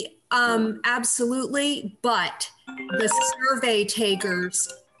be, absolutely, but the survey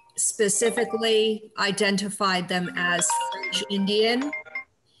takers specifically identified them as French Indian.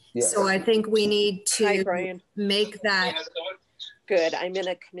 Yes. So I think we need to make that. Good, I'm in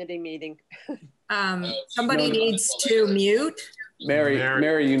a committee meeting. Somebody needs to mute.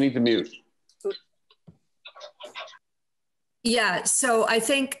 Mary, you need to mute. Yeah, so I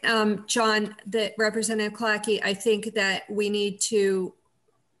think, John, that Representative Klacke, I think that we need to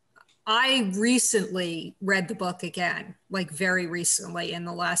I recently read the book again, like very recently in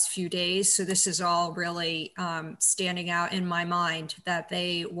the last few days. So this is all really standing out in my mind, that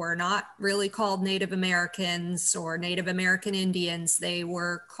they were not really called Native Americans or Native American Indians. They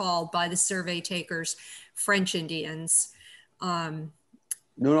were called by the survey takers French Indians.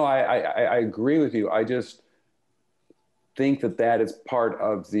 No, I agree with you. I just think that that is part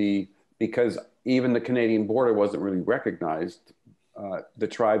of because even the Canadian border wasn't really recognized. The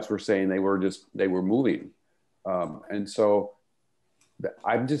tribes were saying they were moving. And so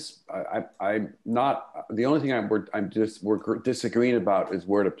I'm not, the only thing we're disagreeing about is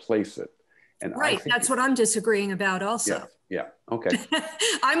where to place it. And right, that's what I'm disagreeing about also. Yeah, okay.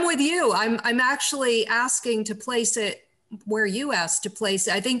 I'm with you. I'm actually asking to place it where you asked to place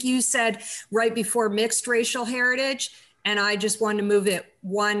it. I think you said right before mixed racial heritage, and I just wanted to move it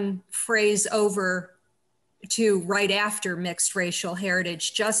one phrase over to right after mixed racial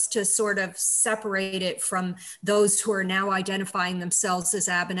heritage, just to sort of separate it from those who are now identifying themselves as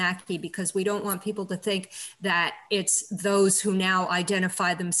Abenaki, because we don't want people to think that it's those who now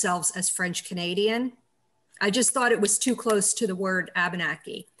identify themselves as French Canadian. I just thought it was too close to the word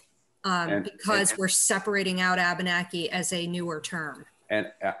Abenaki because we're separating out Abenaki as a newer term. And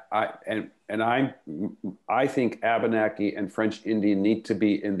I think Abenaki and French Indian need to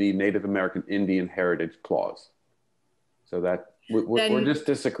be in the Native American Indian Heritage Clause. So that we're just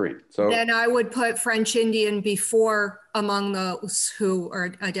disagreeing. So then I would put French Indian before among those who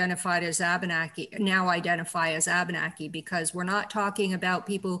are identified as Abenaki, now identify as Abenaki, because we're not talking about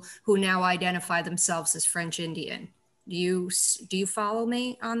people who now identify themselves as French Indian. Do you follow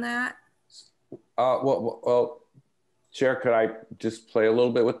me on that? Well, Chair, could I just play a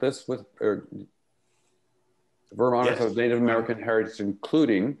little bit with this? Vermonters have Native American heritage,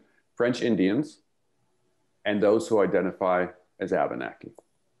 including French Indians and those who identify as Abenaki.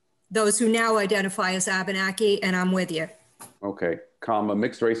 Those who now identify as Abenaki, and I'm with you. Okay, comma,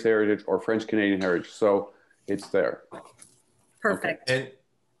 mixed race heritage or French Canadian heritage. So it's there. Perfect. Okay.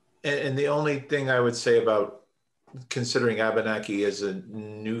 And the only thing I would say about considering Abenaki as a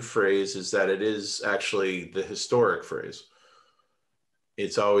new phrase is that it is actually the historic phrase.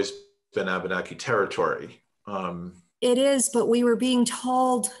 It's always been Abenaki territory. It is, but we were being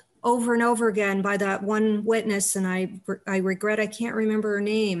told over and over again by that one witness, and I regret I can't remember her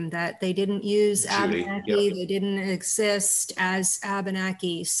name, that they didn't use Judy, Abenaki, They didn't exist as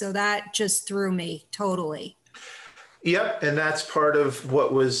Abenaki. So that just threw me totally. Yep, and that's part of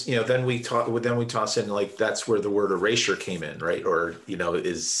what was, then we toss in, like, that's where the word erasure came in, right? Or,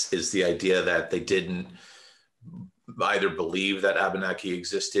 is the idea that they didn't either believe that Abenaki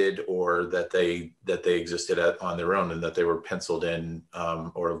existed or that they existed on their own, and that they were penciled in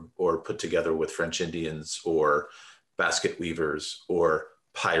or put together with French Indians or basket weavers or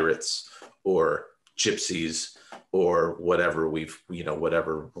pirates or gypsies or whatever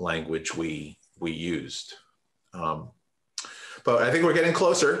whatever language we used. But I think we're getting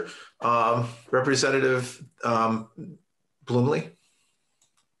closer. Representative Bloomley.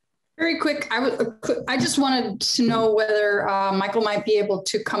 Very quick, I just wanted to know whether Michael might be able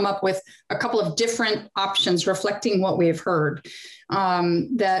to come up with a couple of different options reflecting what we've heard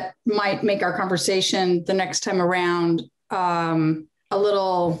that might make our conversation the next time around a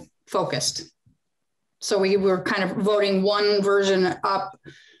little focused. So we were kind of voting one version up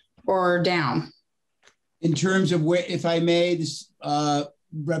or down. In terms of where, if I may, this,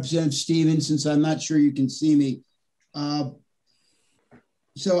 Representative Stevens, since I'm not sure you can see me.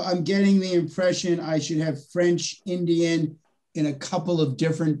 So I'm getting the impression I should have French Indian in a couple of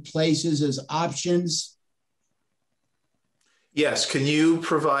different places as options. Yes, can you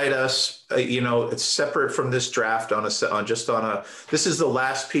provide us, it's separate from this draft this is the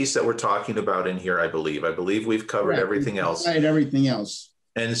last piece that we're talking about in here, I believe. I believe we've covered everything else. Right, everything else.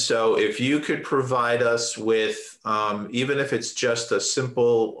 And so if you could provide us with, even if it's just a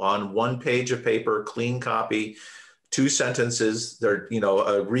simple on one page of paper, clean copy, 2 sentences, they're,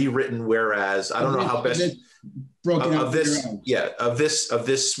 a rewritten whereas, I don't know how best broken of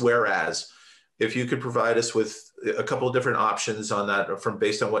this whereas, if you could provide us with a couple of different options on that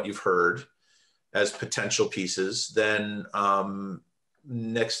based on what you've heard as potential pieces, then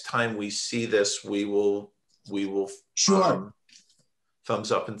next time we see this, we will sure.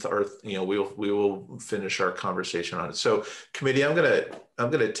 Thumbs up we will finish our conversation on it. So committee, I'm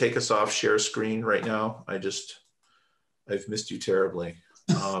gonna take us off share screen right now. I've missed you terribly.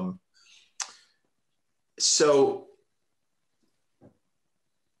 So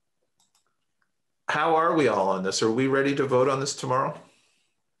how are we all on this? Are we ready to vote on this tomorrow?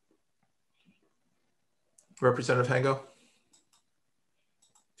 Representative Hango?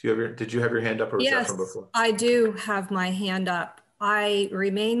 Did you have your hand up, or was that Yes, from before? I do have my hand up. I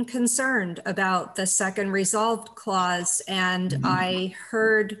remain concerned about the second resolved clause, and I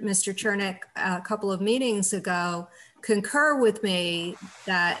heard Mr. Chernick a couple of meetings ago concur with me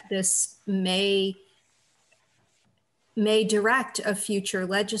that this may direct a future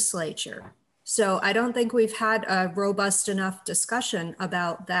legislature. So I don't think we've had a robust enough discussion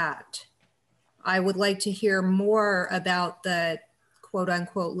about that. I would like to hear more about the quote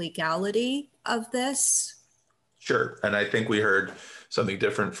unquote legality of this. Sure, and I think we heard something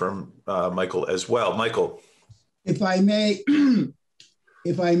different from Michael as well. Michael. If I may,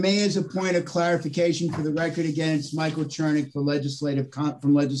 as a point of clarification for the record, again, it's Michael Chernick from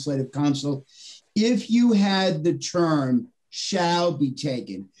Legislative Council. If you had the term "shall be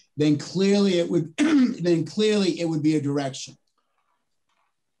taken," then clearly it would be a direction.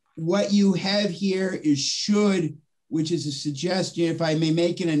 What you have here is "should," which is a suggestion. If I may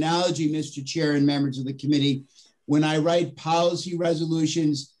make an analogy, Mr. Chair and members of the committee, when I write policy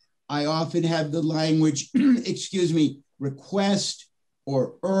resolutions, I often have the language, request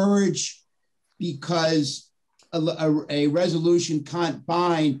or urge, because a resolution can't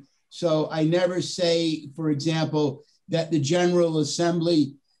bind. So I never say, for example, that the General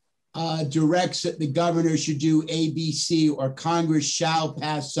Assembly directs that the governor should do A, B, C, or Congress shall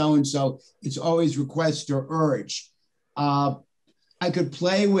pass so-and-so. It's always request or urge. I could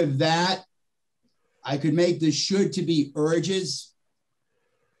play with that. I could make the "should" to be urges,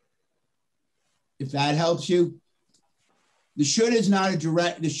 if that helps you. The "should" is not a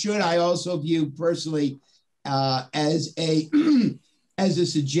direct, the "should" I also view personally as a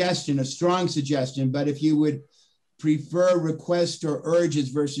suggestion, a strong suggestion, but if you would prefer request or urges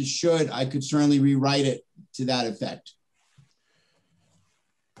versus "should," I could certainly rewrite it to that effect.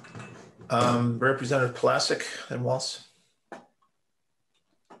 Representative Plasek and Walz.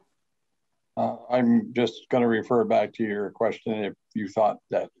 I'm just going to refer back to your question. If you thought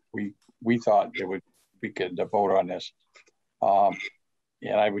that we thought we could vote on this,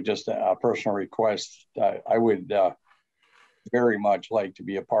 and I would just a personal request. I would very much like to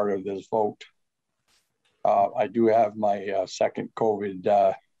be a part of this vote. I do have my second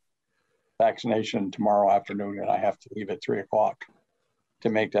COVID vaccination tomorrow afternoon, and I have to leave at 3 o'clock to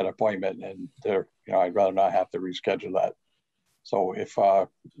make that appointment. And I'd rather not have to reschedule that. So if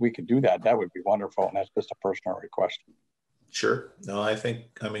we could do that, that would be wonderful. And that's just a personal request. Sure. No, I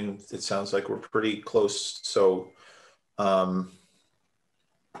mean, it sounds like we're pretty close. So,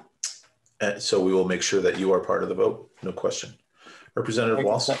 so we will make sure that you are part of the vote. No question. Representative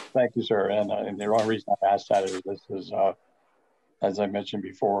Walz. Thank you, sir. And the only reason I asked that is this is, as I mentioned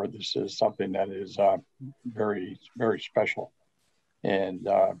before, this is something that is very, very special and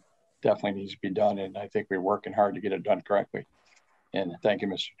definitely needs to be done. And I think we're working hard to get it done correctly. And thank you,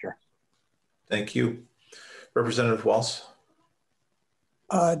 Mr. Chair. Thank you. Representative Walz.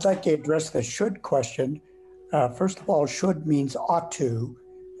 I'd like to address the "should" question. First of all, "should" means ought to,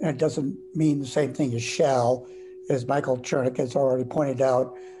 and it doesn't mean the same thing as "shall," as Michael Chernick has already pointed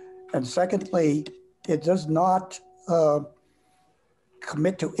out. And secondly, it does not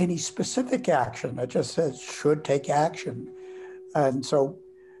commit to any specific action. It just says "should take action." And so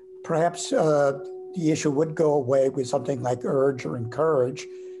perhaps the issue would go away with something like urge or encourage,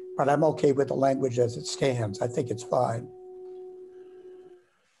 but I'm okay with the language as it stands. I think it's fine.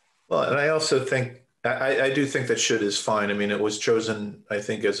 Well, and I also think, I do think that "should" is fine. I mean, it was chosen, I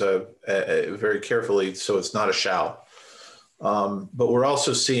think, as a very carefully, so it's not a "shall." But we're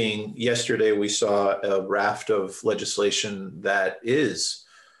also seeing, yesterday we saw a raft of legislation that is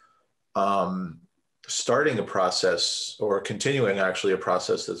starting a process, or continuing actually a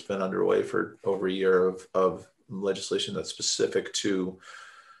process that's been underway for over a year of legislation that's specific to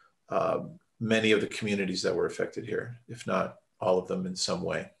many of the communities that were affected here, if not all of them in some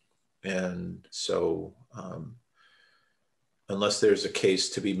way. And so unless there's a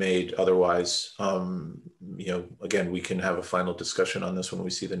case to be made otherwise, again, we can have a final discussion on this when we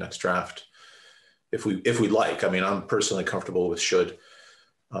see the next draft, if we like. I mean, I'm personally comfortable with "should,"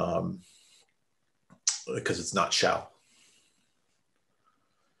 because it's not "shall."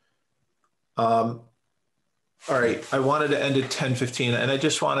 All right, I wanted to end at 10:15, and I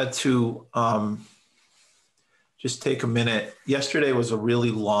just wanted to just take a minute. Yesterday was a really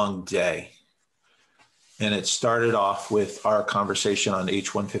long day, and it started off with our conversation on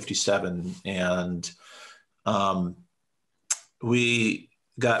H-157, and we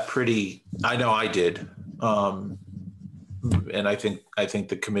got pretty, I know I did, and I think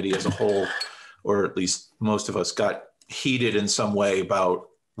the committee as a whole, or at least most of us, got heated in some way about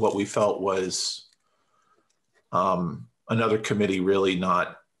what we felt was another committee really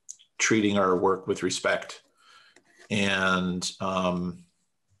not treating our work with respect, and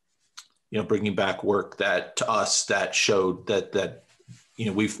bringing back work that to us that showed that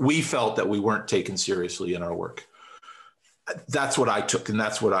we felt that we weren't taken seriously in our work. That's what I took, and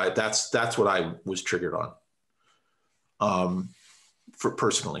that's what I was triggered on, for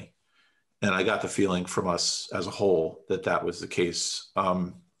personally. And I got the feeling from us as a whole that was the case.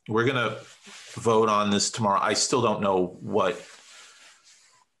 We're going to vote on this tomorrow. I still don't know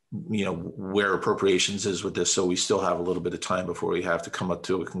where appropriations is with this. So we still have a little bit of time before we have to come up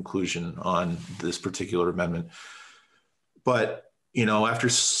to a conclusion on this particular amendment. But, after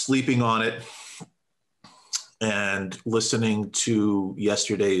sleeping on it and listening to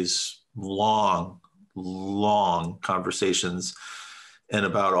yesterday's long conversations and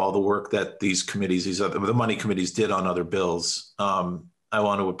about all the work that these committees, the money committees did on other bills, I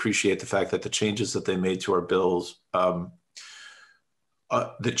want to appreciate the fact that the changes that they made to our bills, the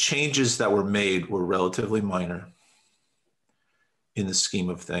changes that were made were relatively minor in the scheme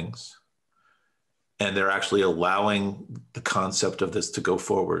of things. And they're actually allowing the concept of this to go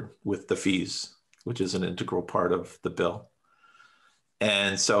forward with the fees, which is an integral part of the bill.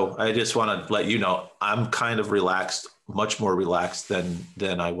 And so I just want to let you know, I'm kind of relaxed, much more relaxed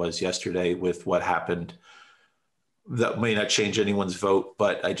than I was yesterday with what happened. That may not change anyone's vote,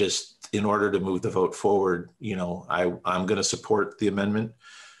 but I just, in order to move the vote forward, I'm going to support the amendment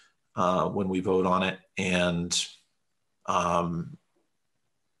when we vote on it. And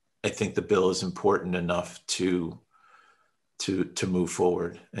I think the bill is important enough to move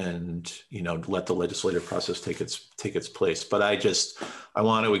forward and, let the legislative process take its place. But I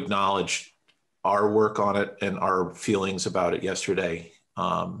want to acknowledge our work on it and our feelings about it yesterday,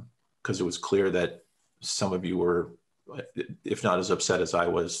 because it was clear that some of you were, if not as upset as I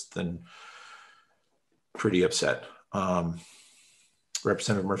was, then pretty upset.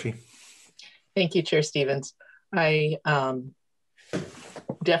 Representative Murphy. Thank you, Chair Stevens. I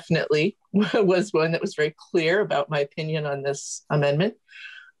definitely was one that was very clear about my opinion on this amendment.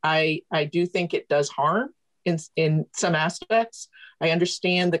 I do think it does harm in some aspects. I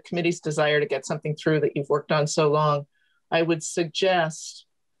understand the committee's desire to get something through that you've worked on so long. I would suggest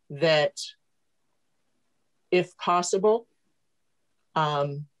that, if possible,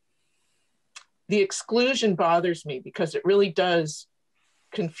 the exclusion bothers me because it really does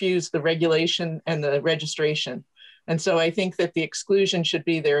confuse the regulation and the registration. And so I think that the exclusion should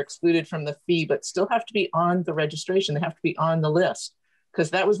be they're excluded from the fee, but still have to be on the registration. They have to be on the list, because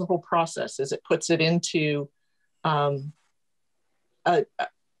that was the whole process, is it puts it into an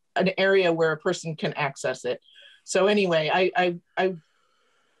area where a person can access it. So anyway, I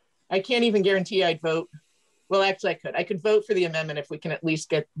can't even guarantee I'd vote. Well, actually I could vote for the amendment if we can at least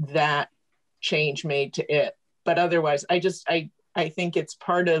get that change made to it. But otherwise, I think it's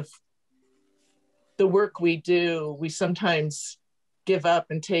part of the work we do. We sometimes give up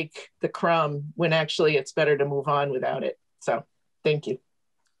and take the crumb when actually it's better to move on without it. So thank you.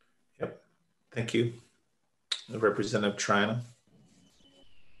 Yep, thank you. Representative Triana.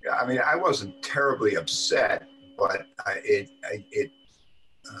 Yeah, I mean, I wasn't terribly upset, but it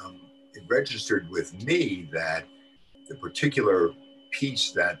registered with me that the particular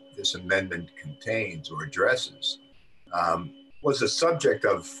piece that this amendment contains or addresses was a subject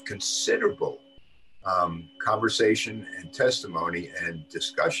of considerable conversation and testimony and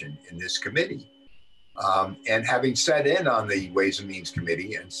discussion in this committee. And having sat in on the Ways and Means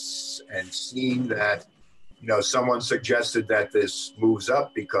Committee and seen that, someone suggested that this moves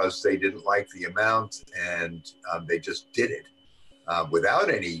up because they didn't like the amount, and they just did it without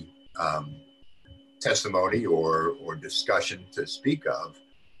any testimony or discussion to speak of.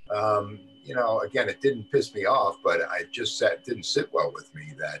 Again, it didn't piss me off, but didn't sit well with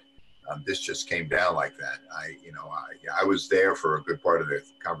me that this just came down like that. I was there for a good part of the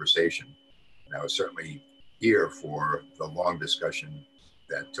conversation, and I was certainly here for the long discussion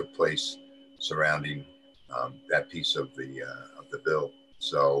that took place surrounding that piece of the bill.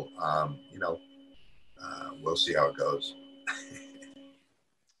 So, we'll see how it goes.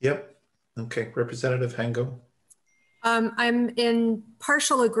 Yep. Okay, Representative Hango. I'm in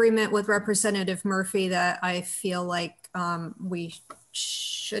partial agreement with Representative Murphy that I feel like we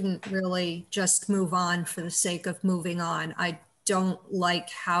shouldn't really just move on for the sake of moving on. I don't like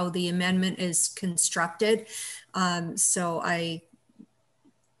how the amendment is constructed. So I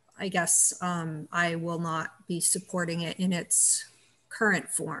guess I will not be supporting it in its current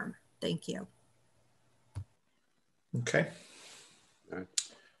form. Thank you. Okay.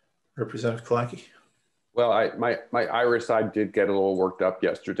 Representative Kalaki. Well, my Irish side did get a little worked up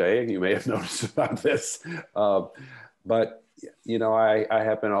yesterday. You may have noticed about this. But you know, I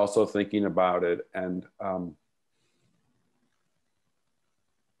have been also thinking about it, and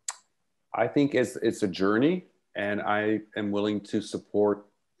I think it's a journey, and I am willing to support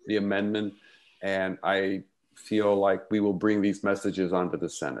the amendment, and I feel like we will bring these messages onto the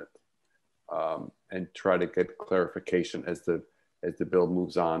Senate and try to get clarification as the bill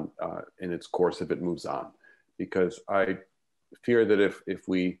moves on in its course, if it moves on, because I fear that if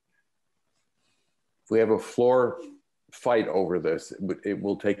we have a floor fight over this, it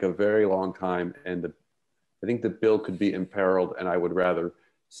will take a very long time, and I think the bill could be imperiled, and I would rather.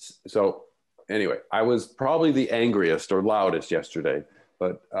 So anyway, I was probably the angriest or loudest yesterday,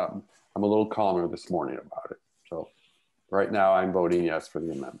 but I'm a little calmer this morning about it. So right now I'm voting yes for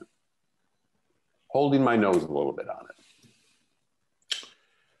the amendment. Holding my nose a little bit on it.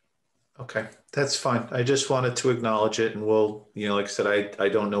 Okay, that's fine. I just wanted to acknowledge it, and we'll, you know, like I said, I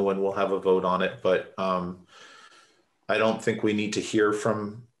don't know when we'll have a vote on it, but I don't think we need to hear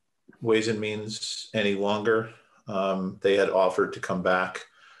from Ways and Means any longer. They had offered to come back,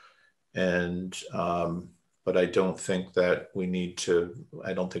 and but I don't think that we need to.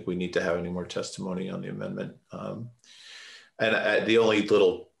 I don't think we need to have any more testimony on the amendment. And the only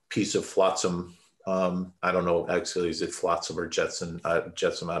little piece of flotsam, I don't know, actually, is it flotsam or jetsam?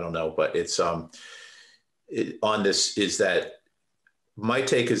 Jetsam, I don't know, but it's on this is that my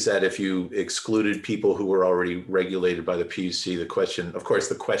take is that if you excluded people who were already regulated by the PUC, the question, of course,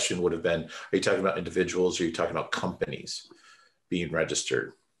 the question would have been, are you talking about individuals or are you talking about companies being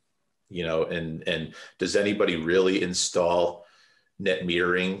registered? You know, and does anybody really install net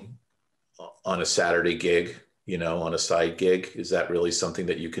metering on a Saturday gig, you know, on a side gig? Is that really something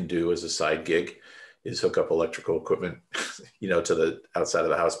that you can do as a side gig, is hook up electrical equipment, you know, to the outside of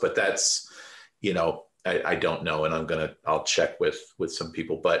the house? But that's, you know, I don't know, and I'll check with some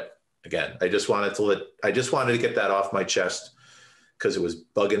people. But again, I just wanted to get that off my chest, because it was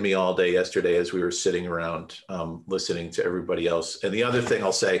bugging me all day yesterday as we were sitting around listening to everybody else. And the other thing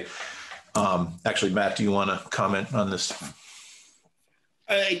I'll say, actually, Matt, do you want to comment on this?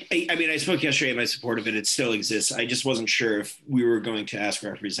 I mean, I spoke yesterday in my support of it. It still exists. I just wasn't sure if we were going to ask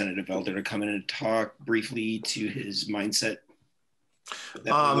Representative Elder to come in and talk briefly to his mindset,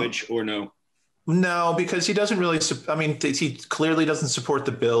 that language, or no. No, because he doesn't really, I mean, he clearly doesn't support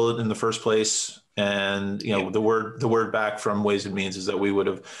the bill in the first place. And, you know, the word back from Ways and Means is that we would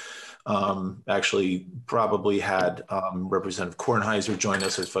have actually probably had Representative Kornheiser join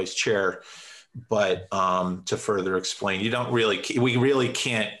us as vice chair. But to further explain, we really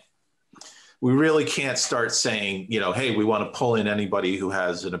can't start saying, you know, hey, we want to pull in anybody who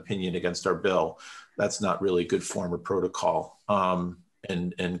has an opinion against our bill. That's not really good form or protocol.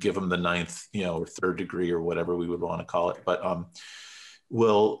 And give them the ninth, you know, or third degree or whatever we would want to call it. But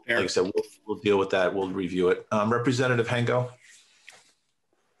like I said, we'll deal with that. We'll review it. Representative Hengo.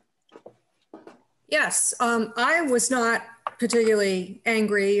 Yes, I was not particularly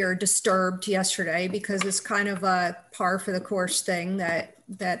angry or disturbed yesterday, because it's kind of a par for the course thing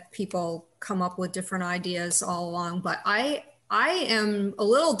that people come up with different ideas all along. But I am a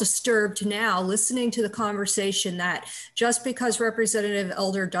little disturbed now listening to the conversation that just because Representative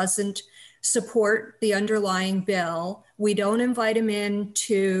Elder doesn't support the underlying bill, we don't invite him in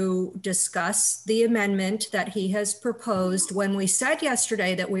to discuss the amendment that he has proposed, when we said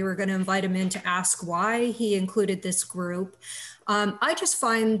yesterday that we were going to invite him in to ask why he included this group. I just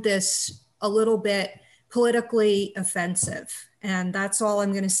find this a little bit politically offensive. And that's all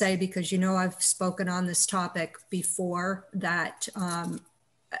I'm going to say, because, you know, I've spoken on this topic before, that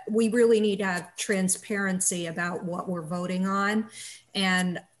we really need to have transparency about what we're voting on.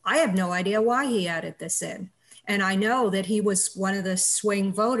 And I have no idea why he added this in. And I know that he was one of the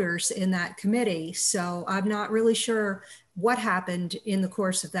swing voters in that committee. So I'm not really sure what happened in the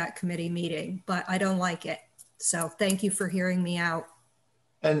course of that committee meeting, but I don't like it. So thank you for hearing me out.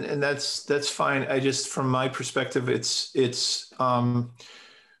 And that's fine. I just, from my perspective, it's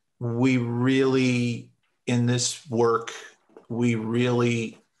we really, in this work, we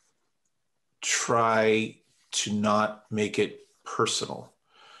really try to not make it personal.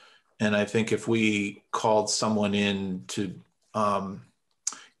 And I think if we called someone in to,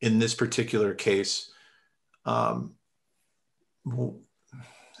 in this particular case, and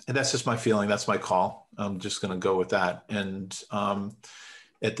that's just my feeling, that's my call. I'm just going to go with that. And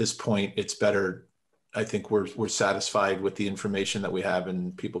at this point, it's better. I think we're satisfied with the information that we have,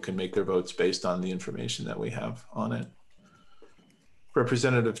 and people can make their votes based on the information that we have on it.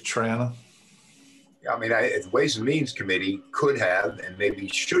 Representative Triana. Yeah, I mean, the Ways and Means Committee could have and maybe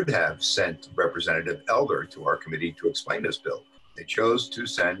should have sent Representative Elder to our committee to explain this bill. They chose to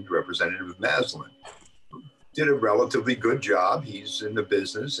send Representative Maslin, who did a relatively good job. He's in the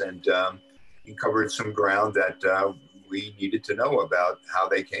business, and he covered some ground that we needed to know about how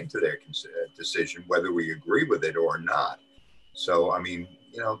they came to their decision, whether we agree with it or not. So, I mean,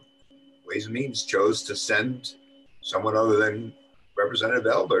 you know, Ways and Means chose to send someone other than Representative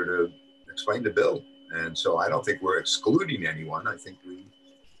Elder to explain the bill. And so I don't think we're excluding anyone. I think we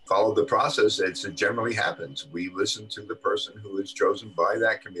followed the process as it generally happens. We listen to the person who is chosen by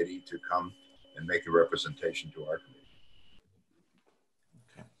that committee to come and make a representation to our committee.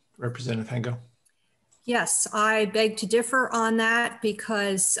 Okay. Representative Hengo. Yes, I beg to differ on that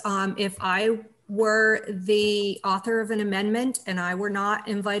because if I were the author of an amendment and I were not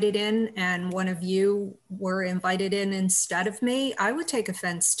invited in and one of you were invited in instead of me, I would take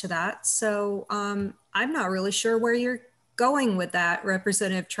offense to that. So I'm not really sure where you're going with that,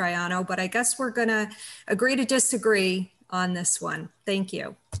 Representative Troiano, but I guess we're going to agree to disagree on this one. Thank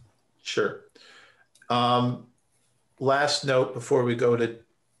you. Sure. Last note before we go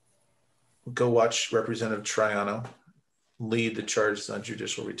watch Representative Troiano lead the charges on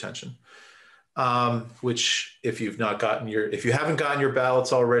judicial retention, which if you haven't gotten your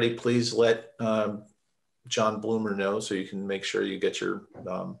ballots already, please let John Bloomer know so you can make sure you get your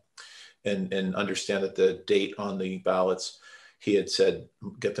and understand that the date on the ballots, he had said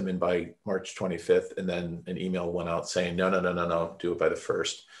get them in by March 25th, and then an email went out saying no, do it by the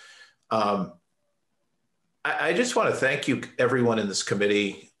 1st. I just want to thank you, everyone in this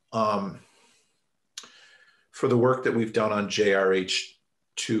committee, for the work that we've done on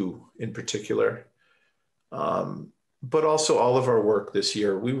JRH2 in particular, but also all of our work this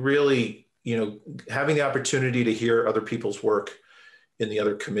year. We really, having the opportunity to hear other people's work in the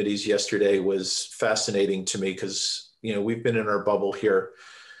other committees yesterday was fascinating to me because, we've been in our bubble here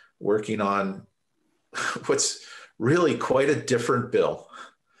working on what's really quite a different bill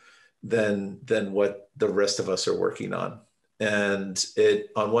than what the rest of us are working on. And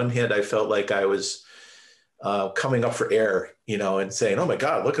on one hand, I felt like I was coming up for air, and saying, "Oh my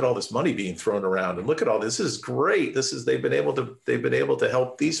God, look at all this money being thrown around, and look at all this. This is great. They've been able to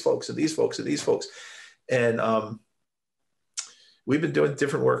help these folks and these folks and these folks." And we've been doing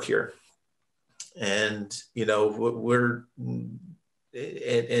different work here, and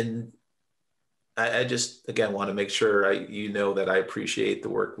I just again want to make sure that I appreciate the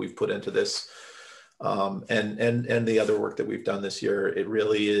work we've put into this, and the other work that we've done this year. It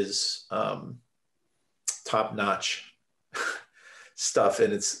really is top-notch stuff,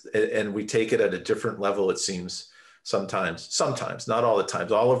 and we take it at a different level, it seems, sometimes, not all the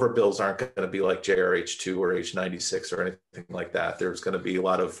times. All of our bills aren't going to be like JRH2 or H96 or anything like that. There's going to be a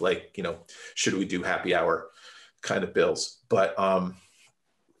lot of should we do happy hour kind of bills. But I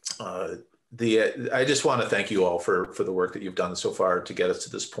just want to thank you all for the work that you've done so far to get us to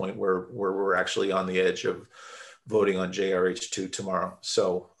this point where we're actually on the edge of voting on JRH2 tomorrow.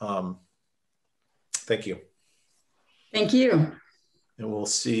 So thank you. Thank you. And we'll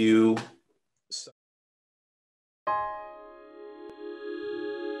see you